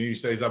difference between who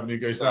stays up and who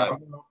goes down.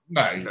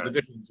 No, the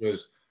difference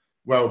was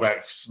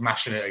Welbeck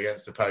smashing it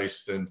against the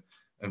post and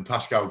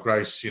Pascal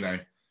Gross,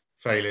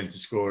 failing to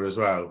score as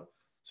well.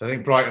 So I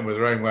think Brighton were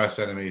their own worst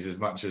enemies as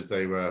much as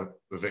they were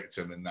the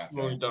victim in that.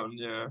 Well done,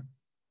 yeah.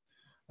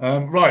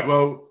 Right,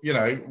 well,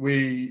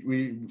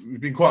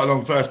 we've been quite a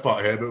long first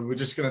part here, but we're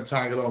just going to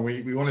tag along.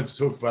 We wanted to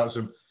talk about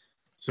some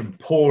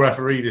poor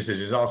referee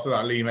decisions after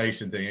that Lee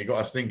Mason thing. It got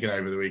us thinking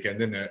over the weekend,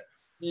 didn't it?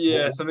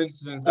 Yeah, some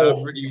incidents that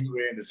have really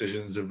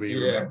decisions have we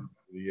remembered over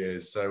the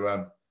years.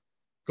 So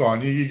go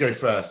on, you go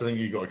first. I think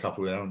you got a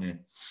couple there, haven't you?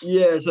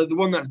 Yeah, so the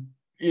one that's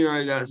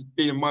that's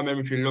been in my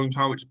memory for a long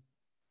time, which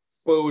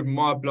boiled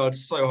my blood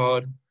so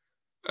hard.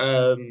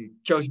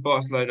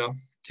 Chelsea-Barcelona,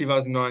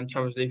 2009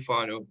 Champions League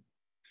final.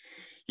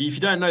 If you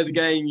don't know the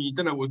game, you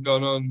don't know what's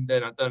going on,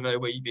 then I don't know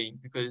where you've been,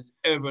 because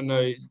everyone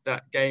knows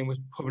that game was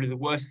probably the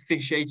worst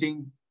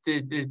officiating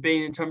there's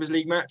been in a Champions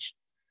League match.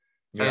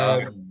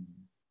 Yeah.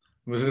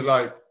 Was it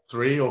like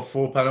 3 or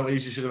 4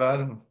 penalties you should have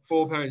had?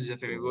 4 penalties, I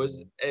think it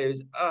was. It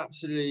was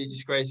absolutely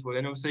disgraceful.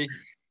 And obviously,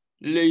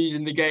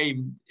 losing the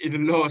game in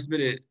the last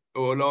minute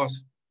or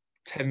last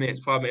 10 minutes,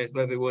 5 minutes,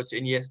 whatever it was,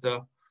 to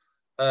Iniesta,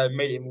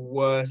 made it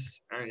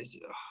worse. And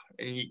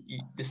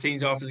the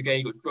scenes after the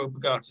game, you got Drogba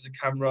go out to the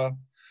camera.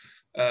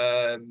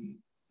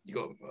 You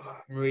got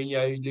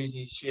Mourinho losing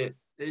his shit.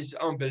 It's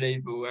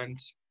unbelievable, and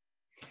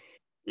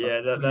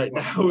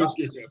that always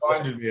gives me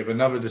reminded me of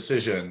another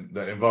decision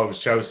that involves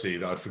Chelsea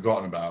that I'd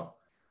forgotten about.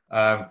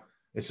 I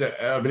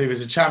believe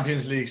it's a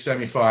Champions League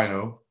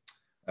semi-final,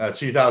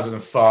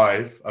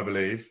 2005, I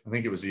believe. I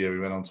think it was the year we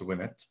went on to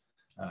win it.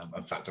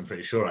 In fact, I'm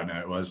pretty sure I know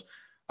it was.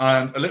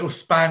 And a little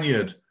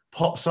Spaniard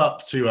pops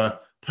up to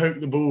poke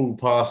the ball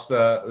past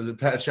was it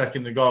Petr Cech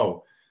in the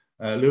goal,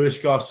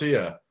 Luis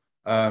Garcia.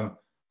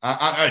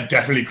 I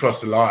definitely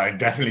crossed the line.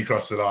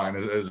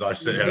 As I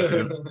sit here as a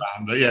Liverpool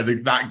fan. But yeah,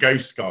 that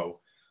ghost goal.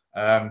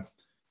 Now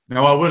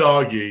I would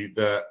argue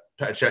that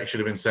Petr Cech should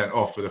have been sent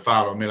off for the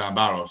foul on Milan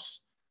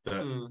Barros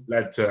that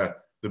led to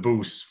the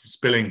ball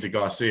spilling to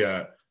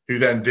Garcia, who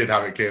then did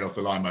have it cleared off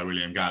the line by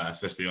William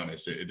Gallas. Let's be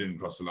honest, it didn't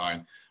cross the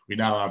line. We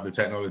now have the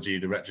technology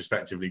to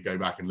retrospectively go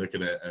back and look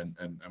at it,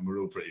 and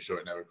we're all pretty sure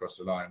it never crossed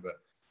the line. But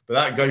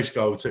that ghost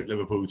goal took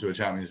Liverpool to a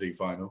Champions League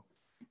final.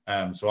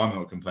 So I'm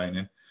not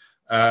complaining.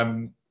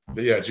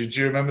 But yeah, do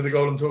you remember the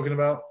goal I'm talking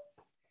about?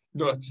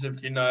 Not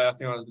specifically, no. I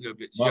think I was a little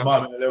bit. Might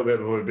have been a little bit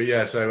before, but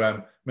yeah.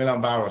 So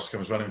Milan Barros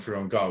comes running through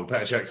on goal.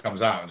 Petr Cech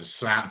comes out and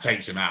just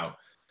takes him out.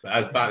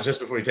 But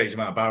just before he takes him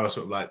out, Barros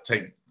sort of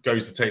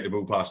goes to take the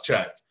ball past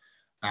Cech,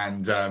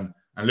 and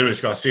Luis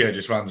Garcia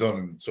just runs on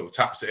and sort of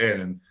taps it in.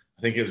 And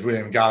I think it was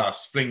William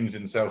Gallas flings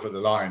himself at the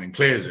line and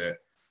clears it,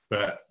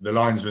 but the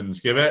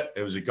linesman's give it.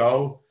 It was a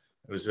goal.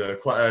 It was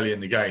quite early in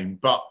the game,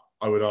 but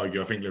I would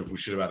argue I think Liverpool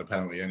should have had a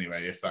penalty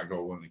anyway if that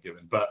goal wasn't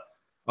given. But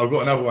I've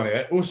got another one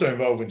here, also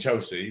involving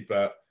Chelsea,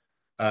 but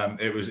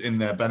it was in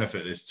their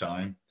benefit this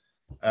time.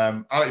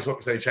 Alex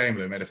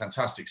Oxlade-Chamberlain made a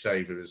fantastic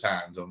save with his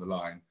hands on the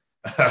line.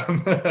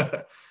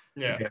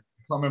 Yeah. I can't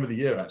remember the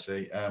year,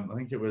 actually. I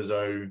think it was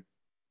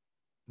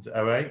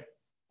 08?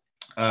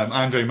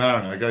 Andre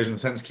Mariner goes and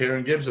sends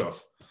Kieran Gibbs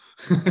off.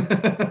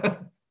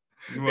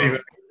 Well,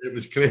 it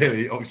was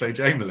clearly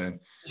Oxlade-Chamberlain.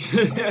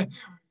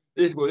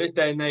 This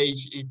day and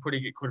age, he'd probably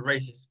get called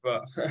racist,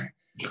 but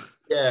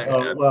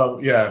yeah. Well,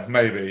 yeah,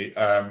 maybe.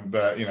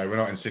 But we're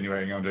not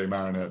insinuating Andre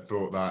Mariner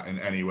thought that in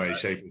any way,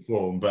 shape, or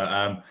form. But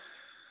I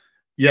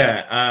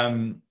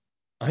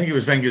think it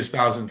was Wenger's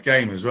 1000th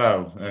game as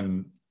well,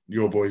 and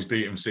your boys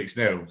beat him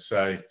 6-0.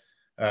 So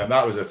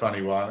that was a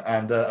funny one.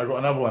 And I got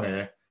another one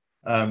here.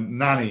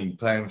 Nani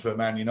playing for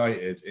Man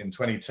United in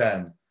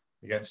 2010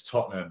 against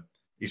Tottenham.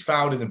 He's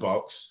fouled in the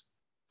box.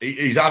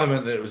 He's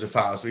adamant that it was a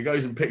foul, so he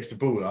goes and picks the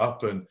ball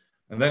up, and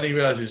then he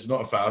realises it's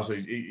not a foul, so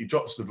he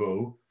drops the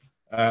ball.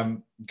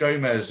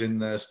 Gomez in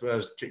the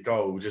Spurs kick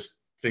goal just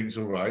thinks,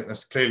 all right,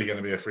 that's clearly going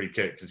to be a free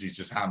kick because he's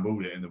just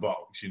handballed it in the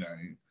box, So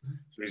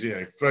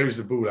he throws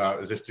the ball out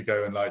as if to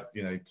go and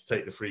to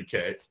take the free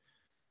kick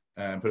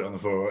and put it on the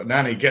floor.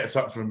 Nani gets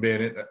up from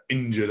being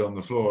injured on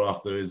the floor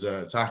after his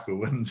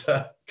tackle and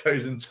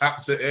goes and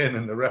taps it in,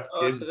 and the ref.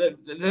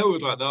 They're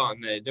always like that,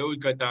 aren't they? They always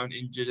go down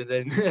injured, and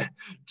then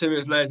 2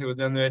 minutes later, with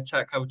then the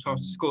attack have a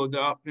chance to score it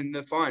up in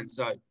the fine.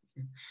 So.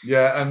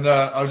 Yeah, and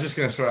I was just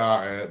going to throw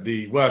out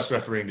the worst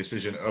refereeing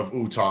decision of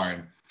all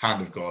time: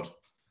 hand of God.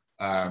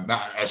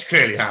 That's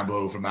clearly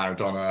handball from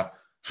Maradona.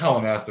 How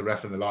on earth the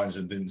ref in the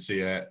linesman didn't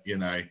see it?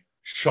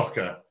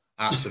 Shocker,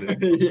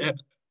 absolutely. Yeah.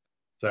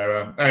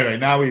 So anyway,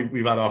 now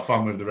we've had our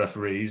fun with the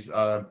referees.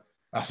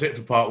 That's it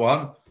for part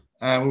 1,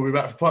 and we'll be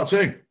back for part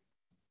 2.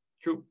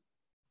 Cool.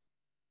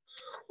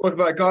 Welcome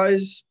back,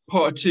 guys.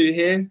 Part 2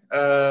 here.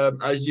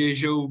 As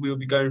usual, we'll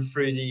be going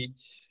through the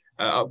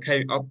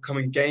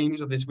upcoming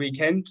games of this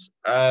weekend,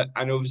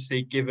 and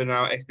obviously giving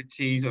our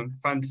expertise on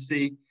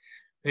fantasy,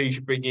 who you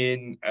should bring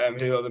in,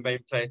 who are the main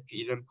players to get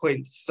you them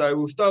points. So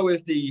we'll start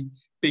with the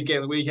big game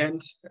of the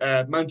weekend,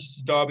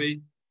 Manchester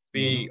Derby.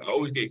 I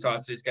always get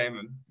excited for this game,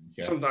 and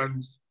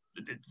sometimes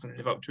it doesn't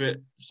live up to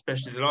it,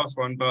 especially the last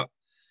one. But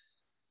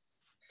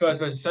first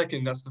versus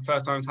second, that's the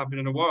first time it's happened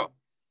in a while.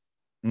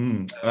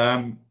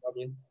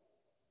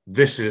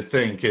 This is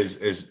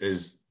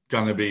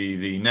going to be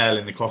the nail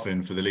in the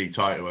coffin for the league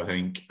title. I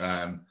think.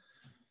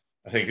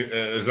 I think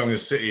as long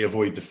as City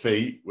avoid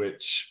defeat,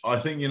 which I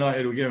think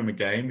United will give them a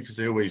game because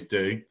they always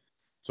do.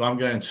 So I'm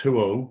going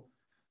 2-2.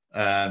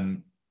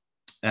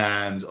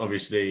 And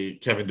obviously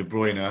Kevin De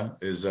Bruyne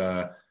is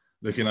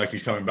looking like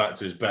he's coming back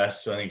to his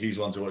best. So I think he's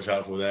one to watch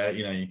out for there.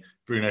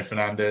 Bruno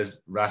Fernandes,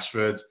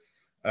 Rashford,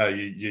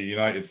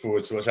 United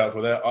forwards to watch out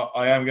for there.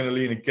 I am going to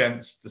lean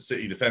against the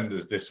City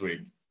defenders this week.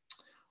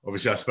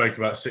 Obviously, I spoke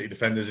about City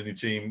defenders in your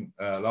team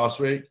last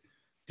week.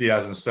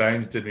 Diaz and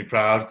Stones did me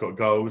proud, got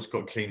goals,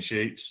 got clean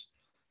sheets.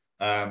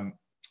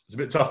 It's a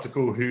bit tough to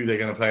call who they're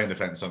going to play in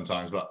defence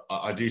sometimes, but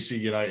I do see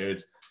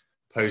United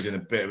posing a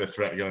bit of a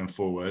threat going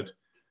forward.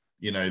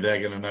 They're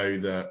going to know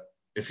that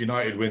if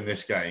United win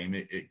this game,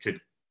 it could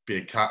be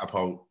a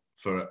catapult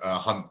for a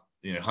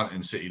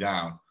hunting City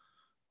down.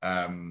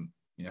 I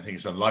think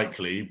it's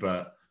unlikely,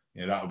 but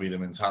that will be the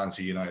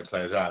mentality United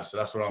players have. So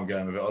that's where I'm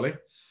going with it, Ollie.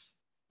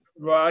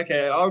 Right.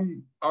 Okay.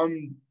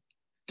 I'm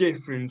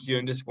different to you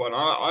on this one.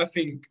 I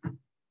think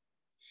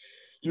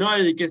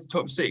United gets the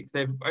top 6.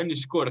 They've only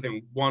scored, I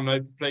think, 1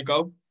 open play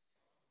goal,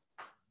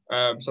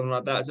 something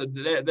like that. So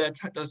their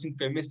attack doesn't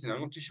go missing. I'm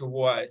not too sure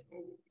why.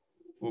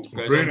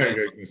 Bruno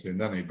goes missing,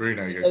 doesn't he?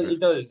 Bruno goes missing. He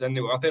does, and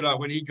I feel like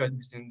when he goes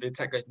missing, the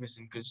attack goes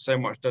missing because so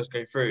much does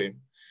go through him.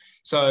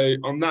 So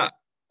on that,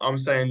 I'm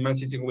saying Man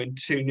City will win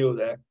 2-0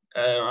 there,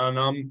 and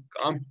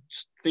I'm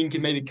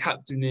thinking maybe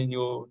captaining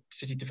your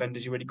City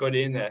defenders. You already got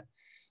it in there.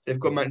 They've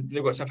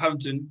got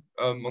Southampton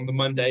on the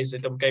Monday, so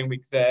double game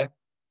week there.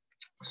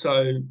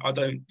 So I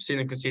don't see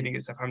them conceding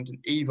against Southampton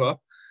either.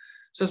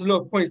 So there's a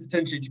lot of points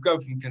potentially to go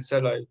from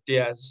Cancelo,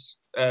 Diaz,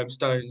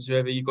 Stones,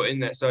 whoever you got in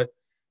there. So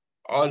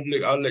I'll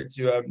look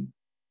to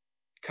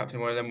captain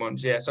one of them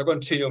ones. Yeah, so I've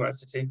gone 2-0 Man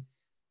City.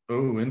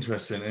 Oh,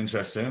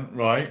 interesting.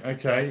 Right,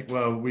 okay.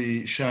 Well,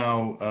 we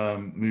shall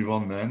move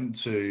on then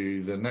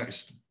to the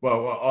next.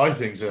 Well, what I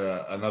think is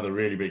another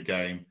really big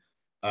game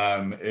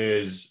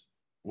is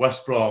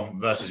West Brom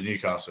versus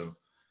Newcastle.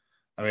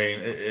 I mean,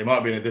 it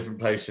might be in a different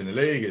place in the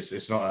league.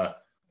 It's not a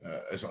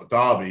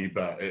derby,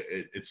 but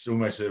it's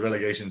almost a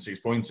relegation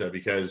 6-pointer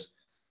because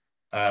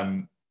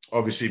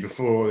obviously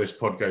before this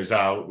pod goes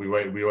out, we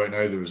won't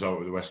know the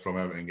result of the West Brom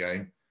Everton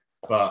game.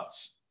 But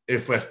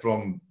if West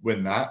Brom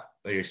win that,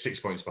 they go 6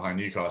 points behind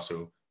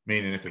Newcastle.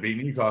 Meaning, if they beat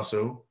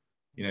Newcastle,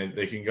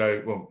 they can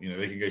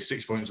go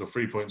 6 points or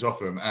 3 points off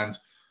them, and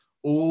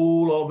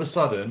all of a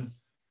sudden,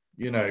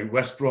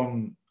 West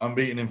Brom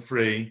unbeaten in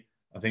 3.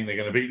 I think they're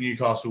going to beat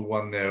Newcastle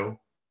 1-0.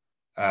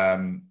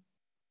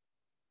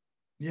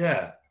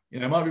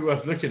 It might be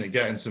worth looking at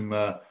getting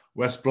some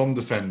West Brom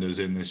defenders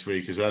in this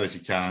week as well if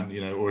you can,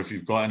 or if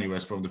you've got any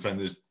West Brom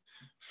defenders,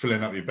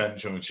 filling up your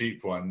bench on a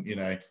cheap one.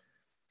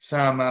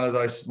 Sam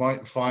Allardyce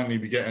might finally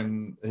be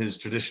getting his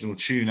traditional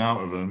tune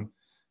out of him.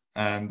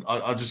 And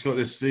I just got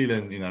this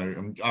feeling,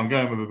 I'm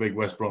going with a big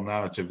West Brom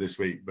narrative this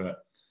week, but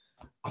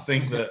I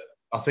think that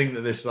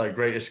this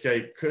Great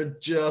Escape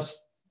could just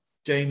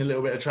gain a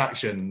little bit of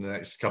traction in the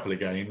next couple of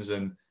games.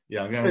 And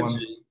I'm going West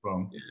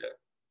Brom.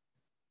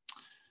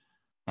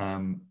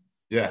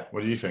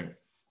 What do you think?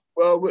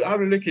 Well,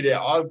 having a look at it,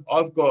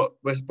 I've got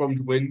West Brom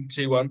to win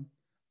 2-1.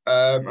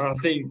 And I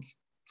think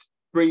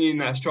bringing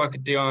that striker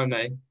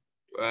Diane,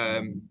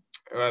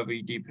 however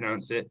you do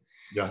pronounce it.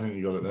 Yeah, I think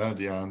you got it there,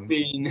 Diane.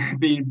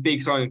 Being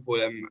big signing for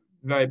them,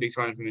 very big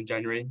signing for them in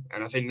January.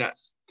 And I think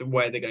that's the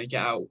way they're going to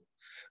get out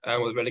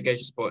with the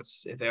relegation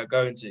spots if they are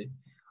going to.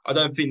 I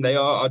don't think they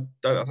are.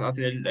 I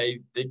think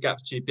the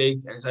gap's too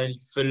big, and it's only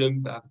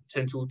Fulham that have the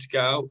potential to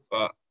get out.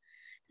 But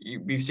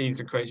we've seen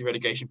some crazy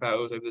relegation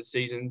battles over the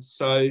season,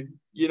 so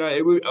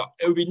it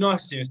would be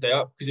nice to see them stay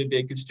up because it'd be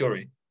a good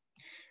story,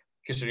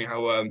 considering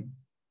how.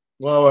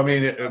 Well, I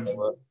mean,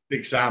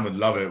 Big Sam would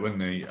love it,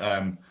 wouldn't he?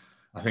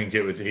 I think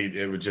it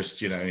would just,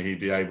 he'd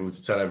be able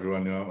to tell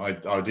everyone,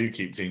 I do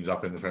keep teams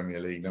up in the Premier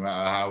League, no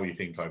matter how you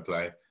think I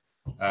play.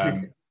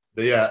 But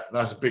yeah,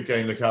 that's a big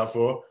game to look out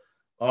for.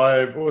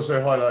 I've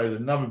also highlighted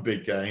another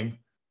big game,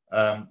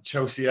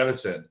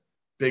 Chelsea-Everton.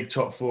 Big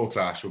top four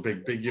clash, or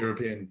big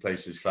European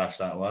places clash,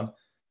 that one.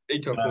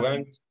 Big top four.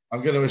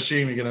 I'm going to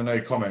assume you're going to no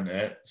comment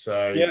it.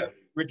 So yeah,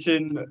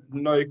 written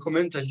no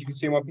comment, as you can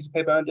see on my piece of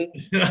paper, Andy.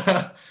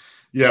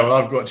 Yeah, well,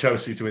 I've got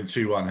Chelsea to win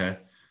 2-1 here.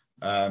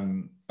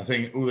 I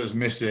think all that's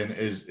missing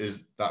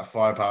is that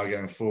firepower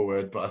going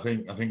forward, but I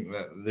think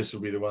that this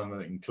will be the one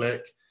that can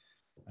click.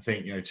 I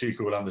think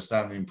Tuchel will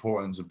understand the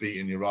importance of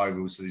beating your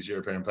rivals to these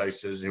European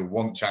places. He'll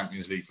want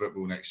Champions League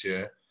football next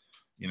year.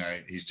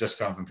 He's just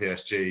come from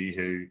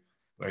PSG,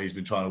 where he's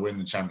been trying to win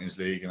the Champions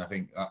League, and I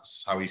think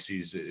that's how he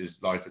sees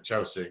his life at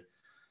Chelsea.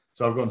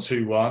 So I've gone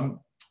 2-1.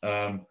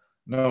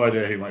 No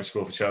idea who might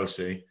score for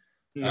Chelsea.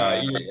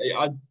 No,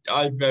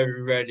 I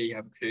very rarely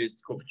have a clue to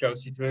score for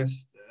Chelsea, to be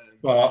honest.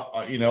 But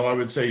I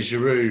would say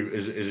Giroud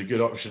is a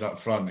good option up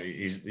front.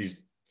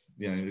 He's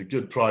a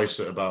good price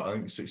at about, I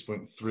think,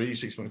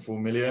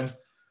 6.4 million.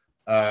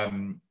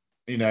 And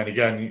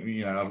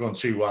again, I've gone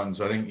 2-1.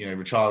 So I think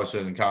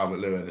Richarlison and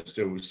Calvert-Lewin are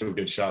still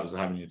good shouts to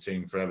have in your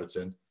team for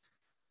Everton.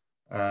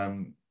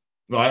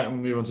 Right, we'll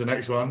move on to the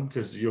next one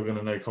because you're going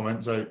to no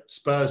comment. So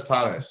Spurs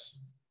Palace.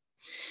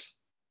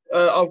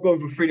 I've gone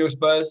for 3-0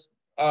 Spurs.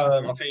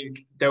 I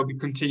think they'll be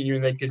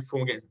continuing their good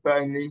form against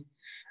Burnley,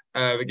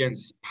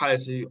 against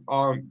Palace, who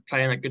aren't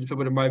playing that good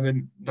football at the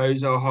moment. No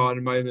Zaha at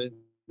the moment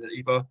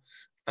either.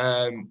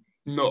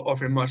 Not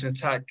offering much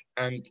attack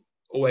and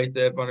always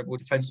they're vulnerable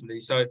defensively.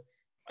 So,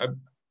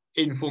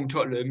 in-form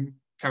Tottenham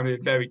can be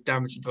very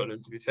damaging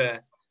Tottenham, to be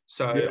fair.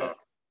 So,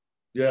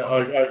 yeah, I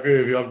agree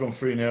with you. I've gone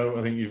 3-0.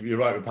 I think you're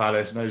right with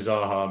Palace. No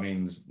Zaha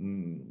means,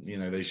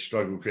 they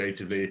struggle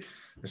creatively.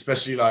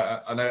 Especially,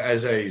 I know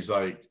Eze's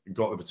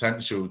got the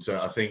potential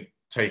to, I think,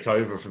 take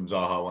over from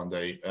Zaha one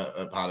day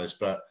at Palace.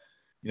 But,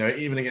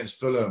 even against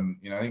Fulham,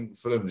 I think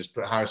Fulham just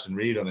put Harrison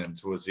Reed on him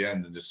towards the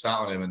end and just sat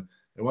on him. And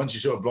once you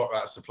sort of block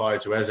that supply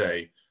to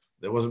Eze,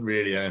 there wasn't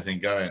really anything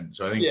going.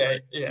 So I think,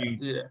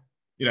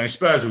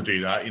 Spurs will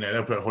do that.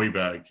 They'll put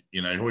Højbjerg.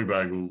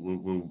 Højbjerg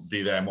will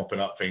be there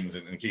mopping up things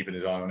and keeping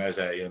his eye on Eze.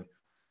 And,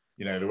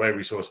 the way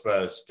we saw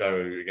Spurs go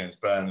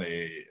against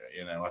Burnley,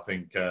 I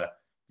think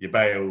your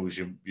Bales,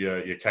 your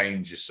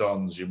Kanes, your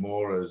Sons, your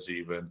Moras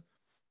even.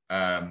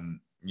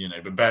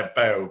 But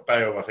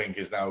Bale, I think,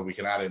 is now we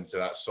can add him to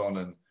that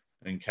Son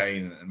and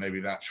Kane, and maybe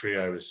that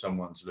trio is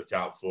someone to look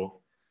out for.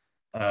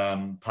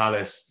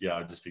 Palace,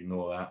 I just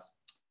ignore that.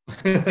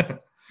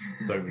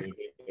 Don't really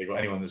think they've got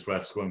anyone that's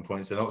worth scoring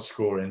points. They're not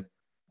scoring,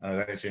 and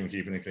I don't see them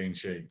keeping a clean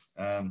sheet.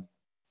 Right,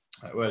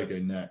 where to go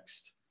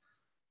next?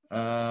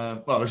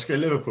 Let's go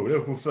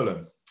Liverpool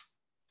Fulham.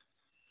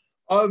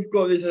 I've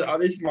got this.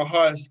 This is my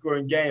highest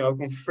scoring game. I've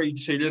gone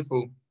 3-2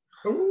 Liverpool.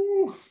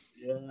 Ooh.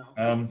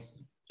 Yeah.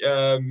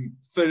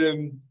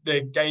 Fulham,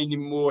 they're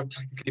gaining more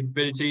attacking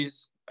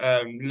capabilities.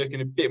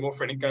 Looking a bit more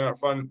threatening going up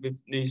front with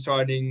new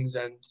signings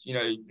and,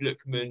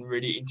 Lookman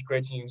really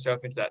integrating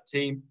himself into that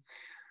team.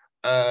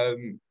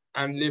 And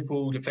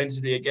Liverpool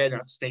defensively, again, I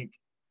just think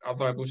are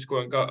vulnerable to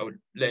scoring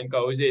letting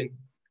goals in,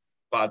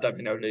 but I don't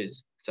think they'll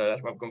lose. So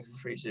that's why I've gone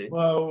for 3-2.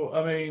 Well,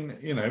 I mean,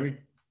 we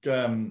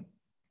haven't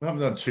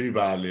done too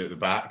badly at the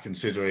back,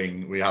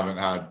 considering we haven't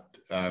had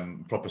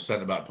proper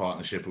centre-back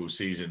partnership all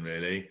season,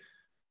 really.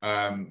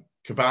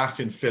 Kabak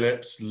and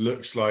Phillips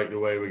looks like the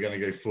way we're going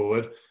to go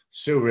forward.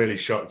 Still really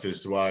shocked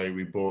as to why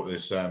we bought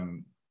this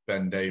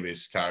Ben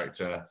Davies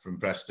character from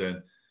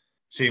Preston.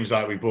 Seems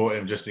like we bought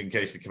him just in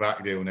case the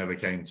Kabak deal never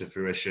came to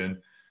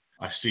fruition.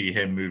 I see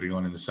him moving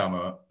on in the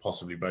summer,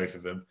 possibly both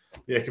of them.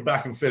 Yeah,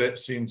 Kabak and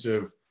Phillips seem to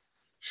have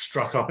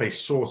struck up a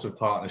sort of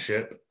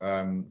partnership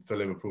for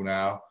Liverpool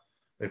now.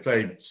 They've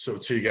played sort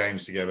of 2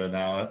 games together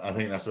now. I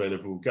think that's the way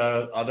Liverpool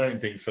go. I don't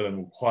think Fulham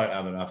will quite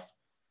have enough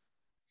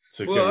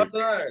to go. I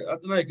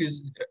don't know,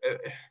 because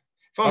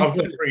I've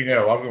gone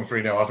 3-0. I've gone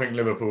 3-0. I think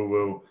Liverpool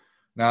will,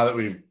 now that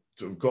we've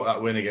sort of got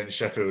that win against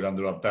Sheffield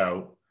under our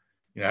belt,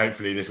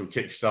 hopefully this will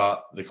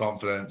kickstart the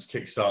confidence,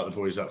 kickstart the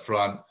boys up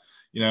front.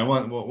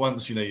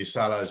 Once your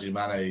Salahs, your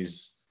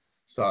Manes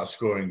start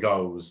scoring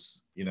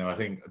goals, I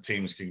think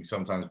teams can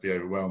sometimes be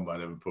overwhelmed by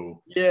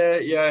Liverpool.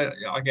 Yeah,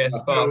 I guess.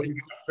 I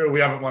feel we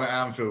haven't won at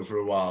Anfield for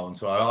a while, and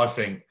so I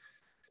think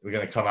we're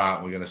going to come out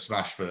and we're going to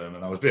smash for them.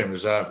 And I was being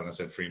reserved when I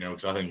said 3-0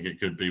 because I think it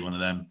could be one of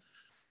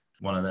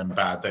them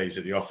bad days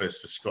at the office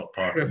for Scott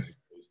Parker.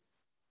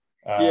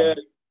 Yeah,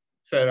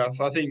 fair enough.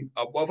 I think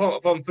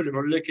if I'm Fulham,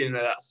 I'm looking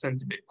at that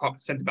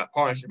centre-back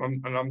partnership,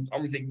 I'm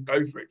thinking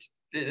go for it.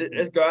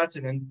 Let's go at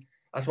it, and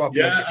that's why.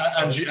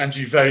 And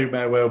you very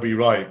may well be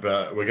right,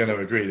 but we're going to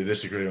agree to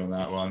disagree on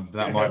that one.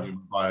 That might be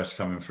bias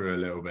coming through a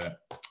little bit.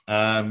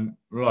 Right,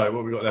 what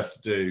have we got left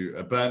to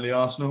do? Burnley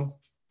Arsenal.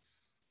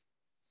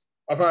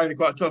 I find it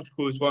quite tough to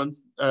call this one.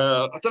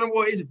 I don't know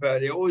what it is at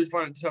Burnley. I always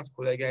find it tough to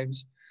call their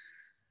games.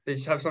 They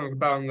just have something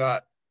about them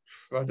that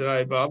I don't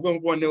know. But I've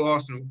gone 1-0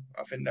 Arsenal.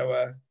 I think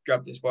they'll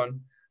grab this one.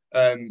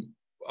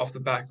 off the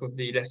back of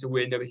the Leicester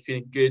win, they'll be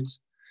feeling good.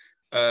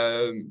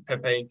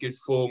 Pepe in good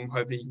form.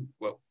 Hopefully,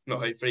 well, not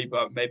hopefully,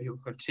 but maybe he'll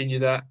continue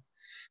that.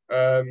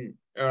 And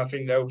I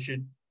think they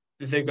should,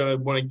 if they're going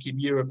to want to keep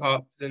Europe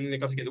up, then they've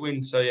got to get the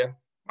win. So yeah.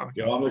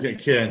 Yeah, I'm looking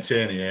at Kieran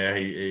Tierney here.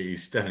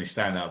 He's definitely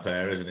standout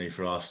player, isn't he,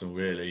 for Arsenal,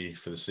 really,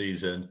 for the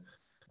season.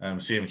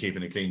 See him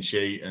keeping a clean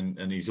sheet,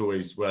 and he's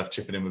always worth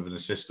chipping in with an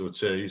assist or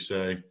two.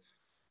 So,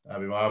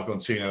 I've gone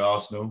 2-0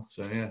 Arsenal.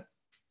 So, yeah.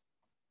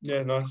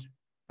 Yeah, nice.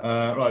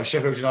 Right,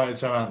 Sheffield United,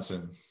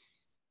 Southampton.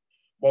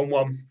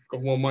 1-1.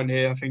 Got 1-1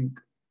 here. I think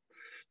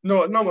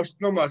not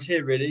much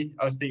here really.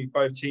 I think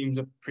both teams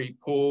are pretty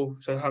poor.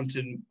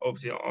 Southampton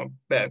obviously are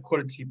better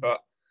quality, but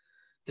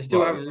they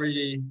still haven't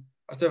really.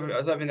 I don't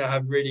think they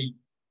have really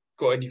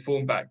got any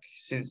form back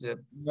since.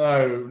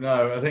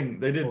 No. I think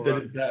they did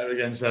better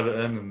against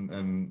Everton,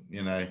 and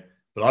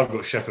but I've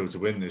got Sheffield to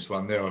win this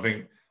 1-0.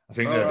 I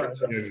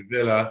think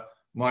Villa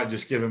might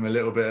just give them a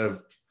little bit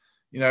of,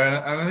 and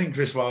I think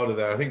Chris Wilder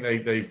there. I think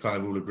they've kind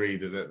of all agreed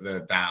that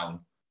they're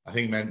down. I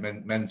think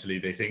mentally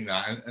they think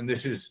that, and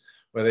this is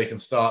where they can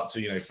start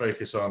to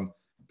focus on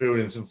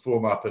building some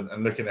form up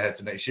and looking ahead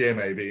to next year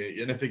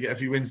maybe. And if they get a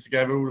few wins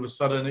together, all of a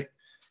sudden,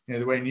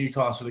 the way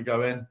Newcastle are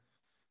going.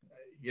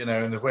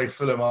 And the way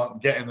Fulham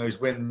aren't getting those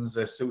wins,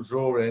 they're still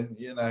drawing,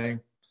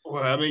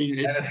 Well, I mean,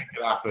 anything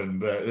could happen,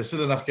 but there's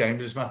still enough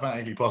games. It's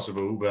mathematically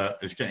possible, but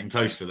it's getting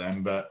close for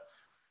them. But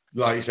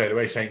like you say, the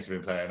way Saints have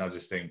been playing, I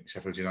just think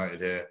Sheffield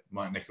United here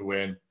might nick a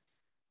win.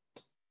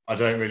 I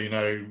don't really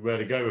know where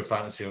to go with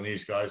fantasy on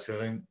these guys, so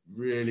I don't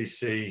really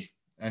see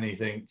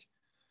anything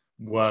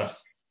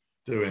worth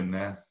doing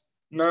there.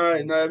 No.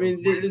 I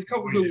mean, there's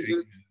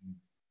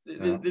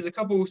a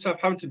couple of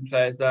Southampton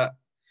players that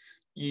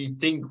you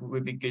think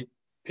would be good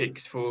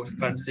picks for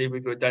fantasy.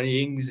 We've got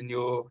Danny Ings and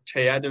your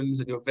Che Adams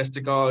and your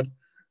Vestergaard.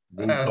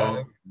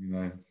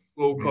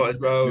 Walcott as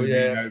well,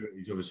 yeah.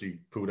 He's obviously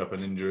pulled up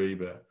an injury,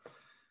 but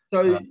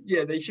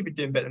they should be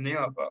doing better than they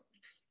are. But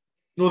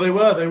well, they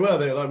were.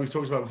 They, like we've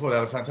talked about before, they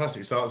had a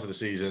fantastic start to the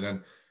season,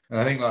 and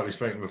I think, like we've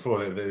spoken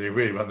before, they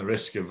really run the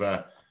risk of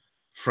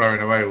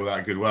throwing away all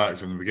that good work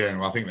from the beginning.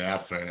 Well, I think they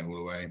have thrown it all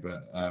away, but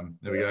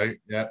there we go.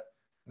 Yeah,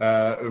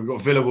 we've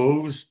got Villa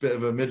Wolves, bit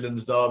of a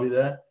Midlands derby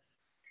there.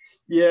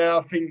 Yeah,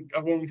 I think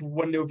I've gone for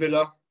 1-0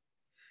 Villa.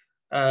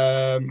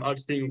 I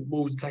just think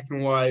Wolves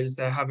attacking wise,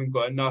 they haven't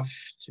got enough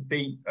to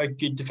beat a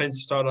good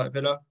defensive side like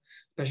Villa,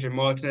 especially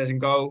Martinez in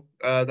goal.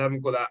 They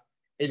haven't got that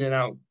in and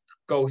out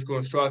goal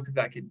scoring striker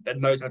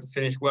that knows how to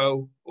finish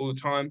well all the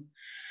time.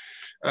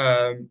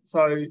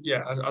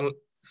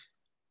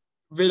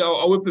 Villa,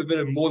 I would put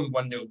Villa more than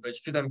 1-0, but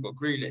it's because they haven't got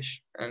Grealish,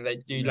 and they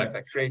do lack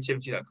that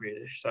creativity like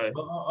Grealish. So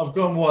I've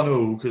gone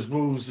 1-1 because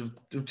Wolves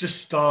have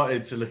just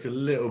started to look a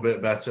little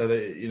bit better.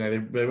 They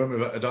went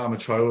with Adama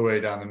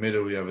Traore down the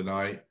middle the other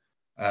night,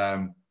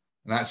 and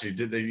actually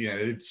they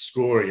did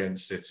score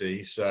against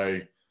City. So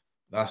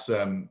that's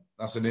an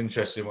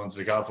interesting one to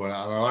look out for, and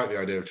I like the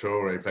idea of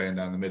Traore playing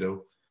down the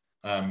middle.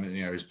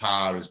 His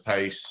power, his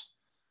pace,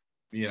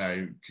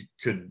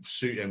 could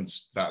suit him to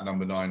that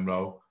number 9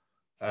 role.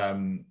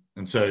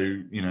 And so,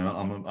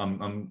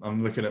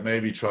 I'm looking at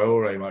maybe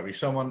Traore might be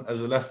someone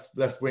as a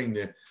left wing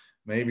to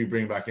maybe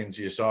bring back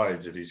into your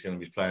sides if he's going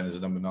to be playing as a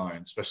number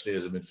 9, especially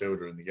as a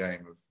midfielder in the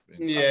game.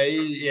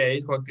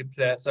 He's quite a good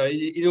player. So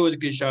he's always a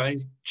good shout.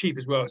 He's cheap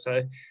as well,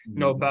 so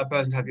not a bad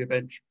person to have your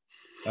bench.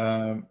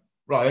 Right,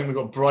 I think we've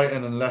got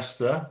Brighton and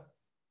Leicester.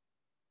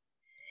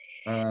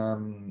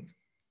 It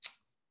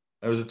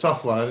was a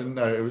tough one. I didn't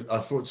know. I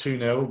thought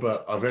 2-0,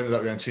 but I've ended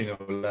up going 2-0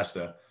 with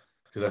Leicester.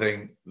 Because I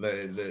think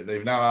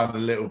they've now had a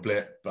little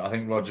blip, but I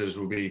think Rodgers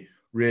will be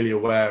really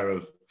aware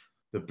of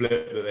the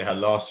blip that they had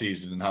last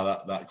season and how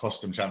that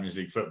cost them Champions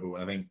League football.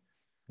 And I think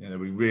they'll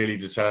be really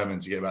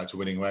determined to get back to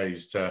winning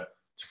ways to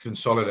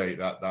consolidate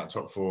that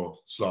top 4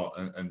 slot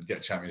and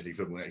get Champions League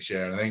football next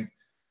year. And I think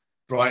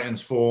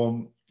Brighton's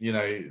form,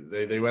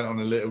 they went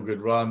on a little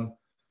good run,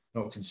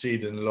 not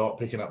conceding a lot,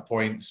 picking up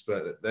points,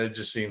 but they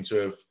just seem to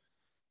have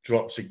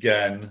dropped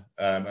again.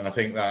 And I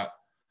think that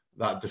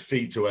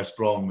defeat to West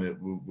Brom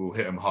will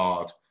hit them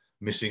hard.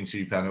 Missing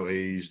 2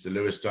 penalties, the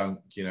Lewis Dunk,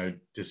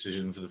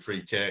 decision for the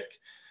free kick.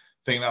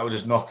 I think that will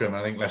just knock them.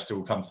 I think Leicester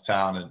will come to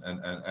town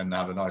and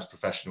have a nice,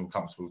 professional,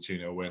 comfortable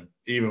 2-0 win,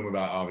 even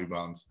without Harvey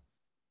Barnes.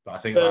 But I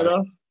think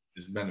that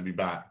is meant to be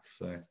back.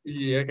 So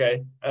yeah,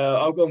 okay.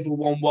 I've gone for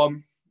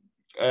 1-1.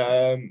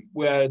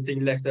 Where I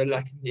think Leicester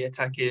lacking the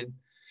attacking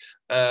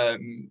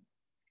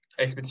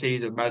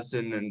expertise of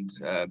Maddison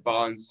and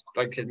Barnes.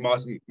 Like I said,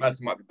 Maddison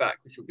might be back,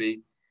 which will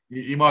be.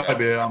 He might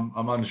be.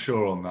 I'm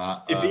unsure on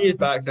that. If he is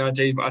back, then I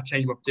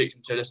change my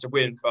prediction to Leicester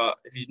win. But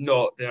if he's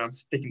not, then I'm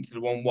sticking to the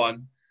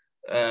 1-1.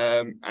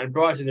 And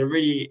Brighton are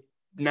really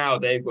now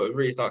they've got to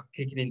really start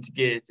kicking into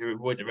gear to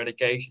avoid the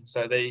relegation.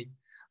 So they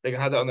can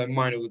have that on their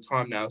mind all the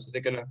time now. So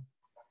they're gonna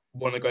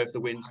want to go for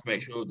the wins to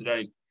make sure they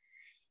don't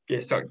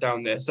get stuck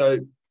down there. So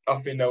I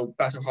think they'll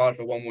battle hard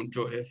for 1-1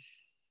 draw here.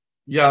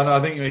 Yeah, no, I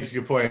think you make a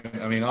good point.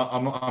 I mean,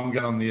 I'm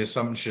going on the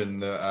assumption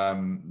that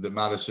that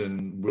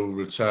Maddison will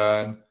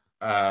return.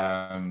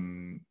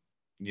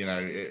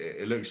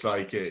 it looks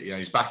like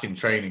he's back in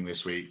training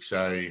this week,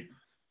 so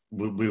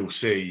we'll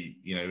see.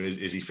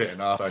 Is he fit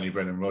enough? Only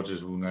Brendan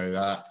Rodgers will know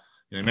that.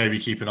 Maybe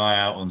keep an eye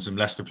out on some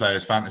Leicester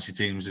players' fantasy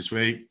teams this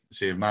week.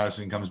 See if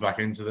Maddison comes back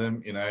into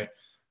them.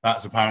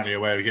 That's apparently a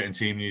way of getting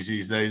team news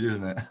these days,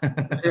 isn't it?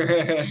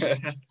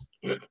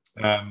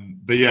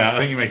 But yeah, I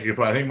think you make a good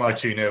point. I think my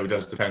 2-0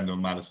 does depend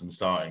on Maddison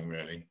starting,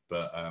 really.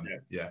 But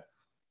yeah.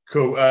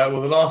 Cool.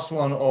 Well, the last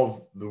one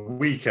of the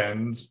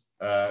weekend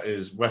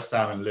is West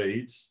Ham and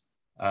Leeds.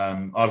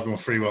 I've gone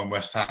 3-1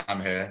 West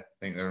Ham here.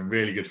 I think they're in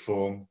really good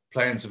form,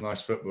 playing some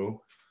nice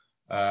football.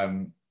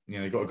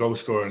 They've got a goal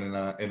scorer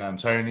in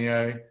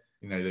Antonio.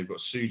 They've got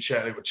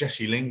Souček, they've got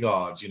Jesse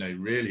Lingard.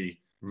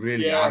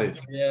 Really added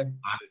to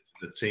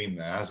the team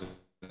there, hasn't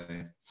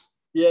he?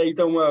 Yeah, he's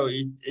done well.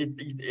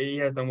 He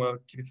has done well,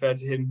 to be fair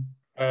to him.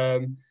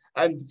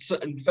 And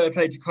fair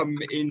play to come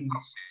in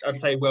and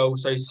play well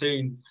so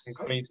soon and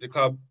coming into the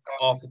club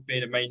after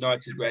being at Man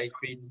United, where he's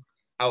been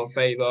out of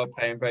favour,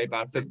 playing very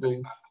bad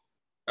football.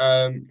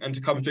 And to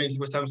come straight into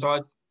the West Ham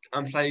side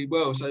and play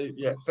well. So,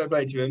 yeah, fair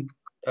play to him.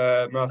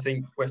 And I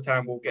think West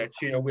Ham will get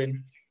a 2-0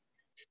 win.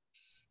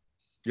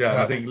 Yeah, and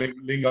I think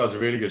Lingard's a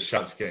really good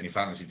shout to get any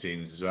fantasy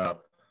teams as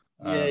well.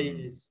 Yeah, he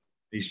is.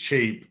 He's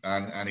cheap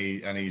and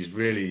he's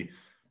really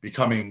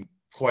becoming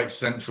quite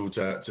central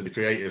to the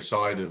creative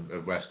side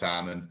of West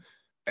Ham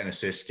and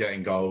assists,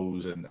 getting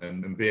goals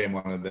and being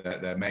one of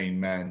their main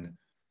men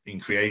in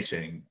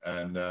creating.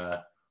 And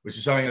which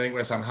is something I think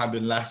West Ham had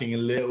been lacking a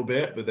little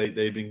bit, but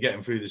they've been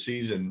getting through the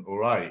season all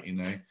right.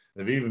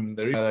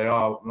 They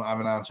are not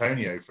having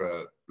Antonio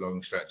for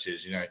long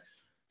stretches. The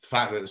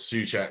fact that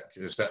Souček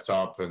has stepped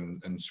up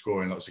and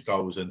scoring lots of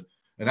goals and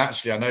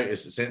actually I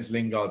noticed that since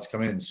Lingard's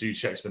come in,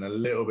 Souček's been a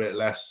little bit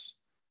less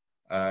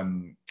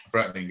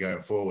threatening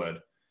going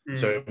forward.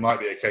 So it might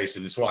be a case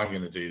of this. What I'm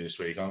going to do this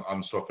week,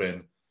 I'm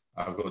swapping.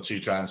 I've got 2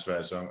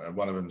 transfers, so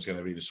one of them is going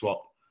to be the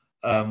swap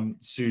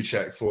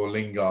Souček for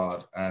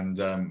Lingard, and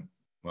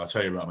I'll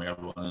tell you about my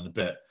other one in a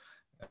bit.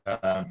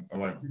 I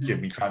won't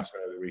give me transfer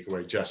of the week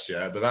away just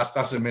yet, but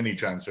that's a mini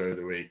transfer of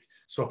the week.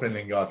 Swapping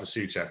Lingard for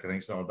Souček, I think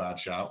it's not a bad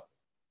shout.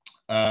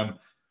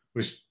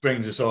 Which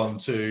brings us on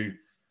to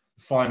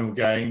the final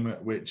game,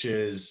 which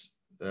is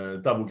a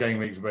double game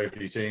week for both of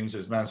these teams.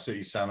 It's Man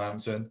City,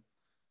 Southampton.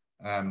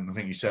 I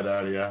think you said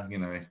earlier,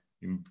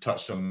 you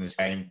touched on this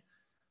game.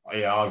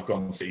 Yeah, I've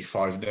gone City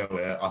 5-0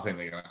 here. I think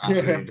they're going to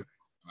absolutely do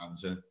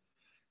Southampton.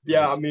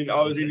 Yeah, I mean,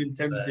 I was even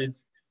tempted.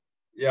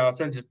 Yeah, I was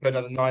tempted to put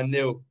another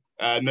 9-0.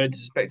 No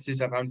disrespect to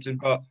Southampton,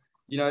 but,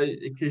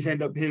 it could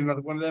end up being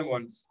another one of them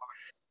ones.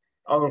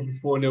 I've gone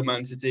for 4-0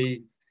 Man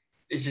City.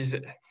 It's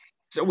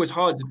always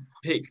hard to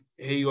pick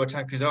who your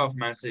attackers are for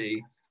Man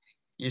City.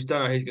 You just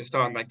don't know who's going to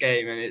start in that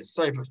game, and it's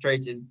so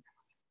frustrating.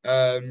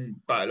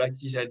 But like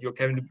you said, your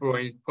Kevin De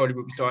Bruyne probably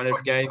will be starting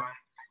every game.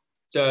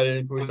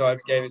 Sterling probably start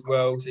every game as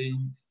well. So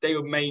they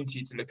were main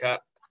two to look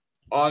at.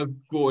 I've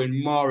brought in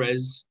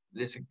Mahrez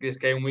this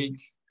game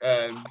week.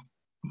 When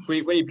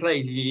he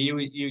plays,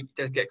 he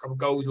does get a couple of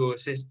goals or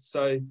assists.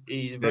 So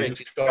he's very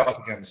good.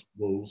 Up against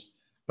Wolves.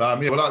 But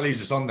that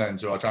leads us on then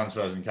to our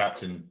transfers and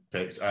captain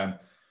picks.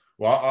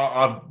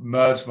 I've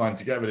merged mine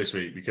together this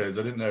week because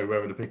I didn't know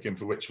whether to pick him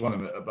for which one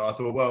of it. But I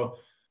thought,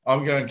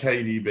 I'm going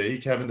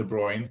KDB, Kevin De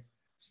Bruyne.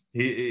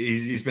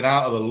 He's been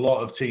out of a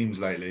lot of teams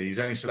lately. He's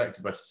only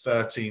selected by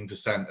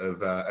 13%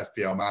 of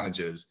FPL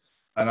managers,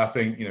 and I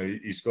think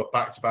he's got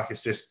back-to-back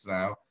assists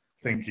now.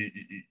 I think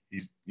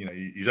he's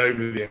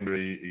over the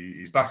injury.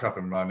 He's back up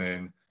and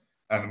running,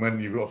 and when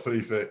you've got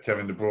fully fit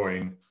Kevin De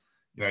Bruyne,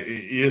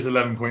 he is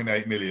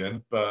 11.8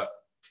 million, but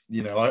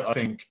I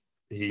think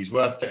he's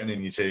worth getting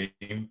in your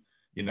team.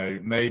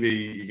 Maybe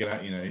you're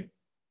gonna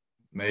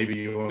maybe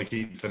you want to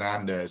keep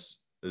Fernandes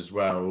as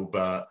well,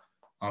 but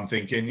I'm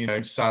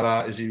thinking,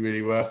 Salah, is he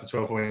really worth the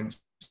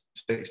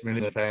 12.6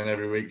 million they're paying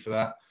every week for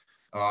that?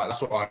 That's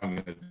what I'm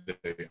going to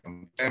do.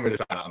 I'm getting rid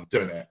of Salah. I'm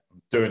doing it.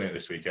 I'm doing it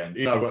this weekend.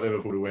 I've got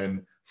Liverpool to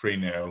win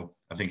 3-0.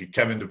 I think of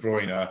Kevin De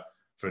Bruyne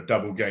for a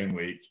double game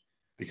week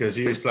because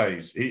he always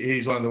plays.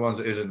 He's one of the ones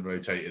that isn't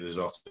rotated as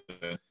often.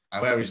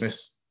 And where he's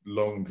missed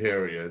long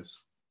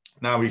periods,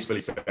 now he's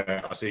fully fit.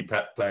 I see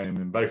Pep playing him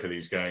in both of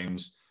these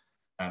games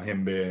and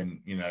him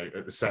being,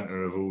 at the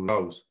centre of all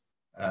roles.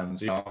 I'm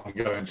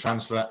going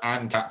transfer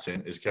and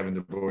captain is Kevin De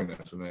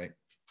Bruyne for me.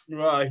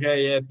 Right,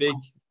 okay, yeah, big.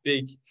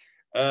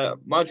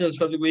 My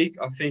transfer of the week,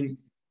 I think,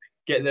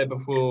 get there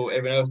before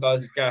everyone else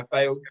does is Gareth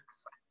Bale.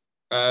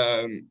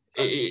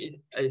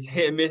 It's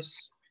hit and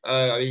miss.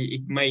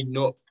 He may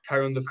not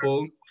carry on the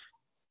form,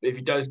 but if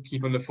he does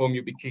keep on the form,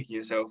 you'll be kicking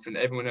yourself, and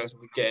everyone else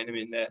will be getting him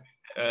in there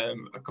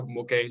a couple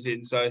more games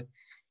in. So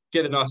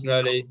get it nice and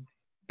early.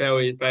 Bale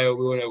is Bale.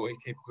 We all know what he's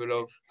capable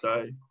of.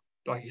 So,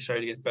 like he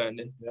showed against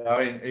Burnley. Yeah,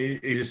 I mean,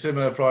 he's a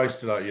similar price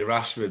to like your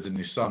Rashfords and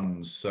your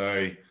Sons. So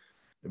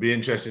it'd be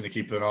interesting to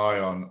keep an eye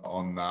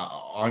on that.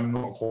 I'm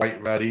not quite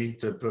ready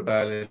to put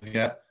Bale in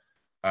yet,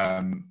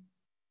 but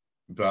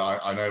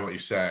I know what you're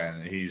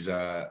saying. He's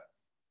going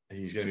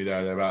to be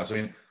thereabouts. I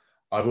mean,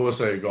 I've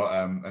also got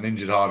an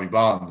injured Harvey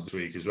Barnes this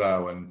week as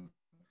well, and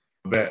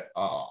a bit.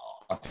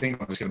 I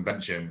think I'm just going to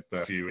bench him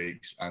for a few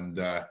weeks and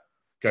go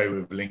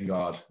with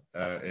Lingard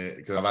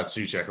because I've had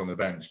Souček on the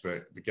bench,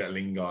 but get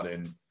Lingard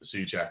in for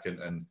Souček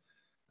and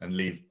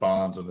leave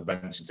Barnes on the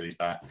bench until he's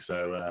back.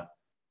 So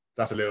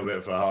that's a little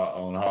bit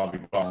on Harvey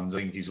Barnes. I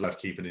think he's worth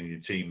keeping in your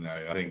team,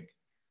 though. I think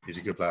he's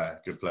a good player.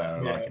 I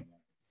like him.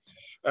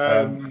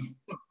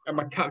 And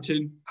my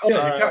captain. Your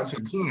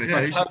captain. Sorry,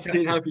 my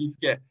captain. How can you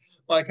forget?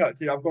 My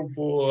captain. I've gone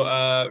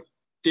for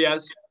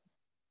Diaz.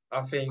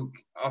 I think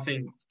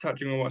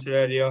touching on what I said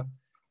earlier,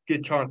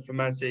 good chance for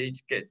Man City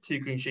to get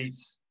 2 clean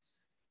sheets.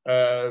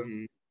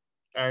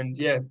 And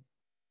yeah,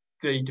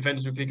 the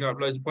defenders were picking up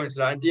loads of points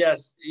to that. And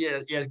Diaz, he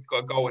has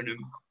got a goal in him,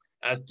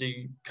 as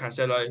do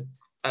Cancelo,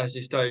 as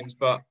do Stones.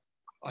 But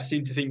I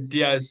seem to think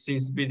Diaz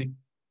seems to be the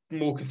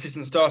more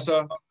consistent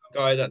starter,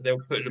 guy that they'll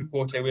put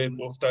Laporte with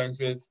or Stones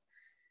with.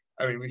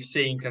 I mean, we've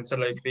seen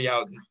Cancelo be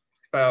out of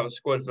the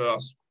squad for the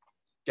last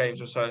games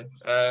or so.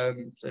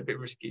 So a bit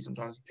risky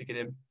sometimes picking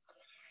him.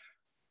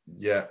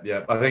 Yeah.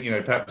 I think,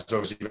 Pep's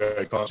obviously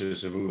very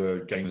conscious of all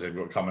the games they've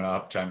got coming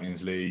up: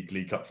 Champions League,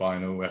 League Cup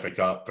final, FA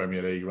Cup,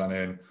 Premier League run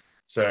in.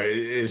 So it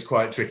is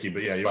quite tricky.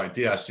 But yeah, you're right.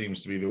 Diaz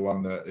seems to be the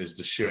one that is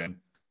the shoe-in.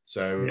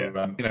 So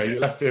your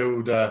left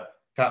field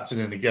captain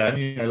in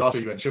again. Last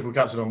week you went triple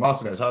captain on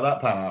Martinez. How'd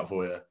that pan out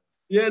for you?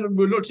 Yeah,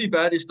 well, not too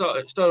bad. It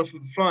started off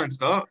with a flying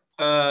start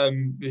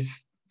with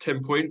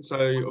 10 points. So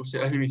obviously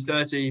only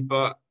 30,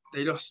 but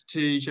they lost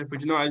to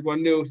Sheffield United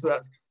 1-0. So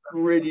that's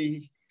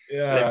really.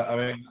 Yeah, I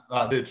mean,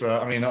 that did throw.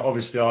 I mean,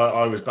 obviously,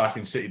 I was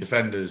backing City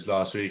defenders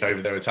last week over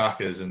their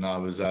attackers, and I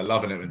was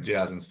loving it when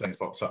Diaz and Stones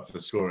popped up for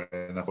the scoring.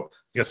 And I thought,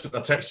 I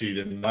texted you,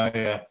 didn't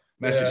I?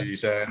 Messaged you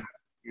saying,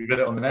 we hit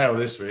it on the nail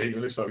this week. It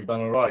looks like we've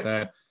done all right. And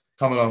then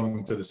come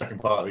along to the second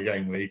part of the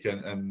game week,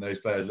 and those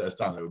players let us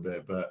down a little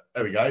bit. But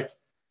there we go.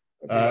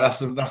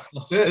 That's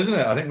it, isn't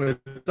it? I think we're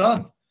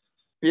done.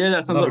 Yeah,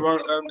 that sounds like we're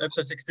on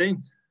episode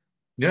 16.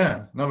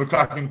 Yeah, another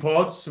cracking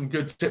pod. Some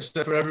good tips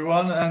there for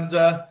everyone.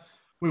 And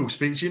we will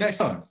speak to you next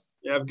time.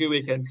 Yeah, have a good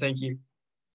weekend. Thank you.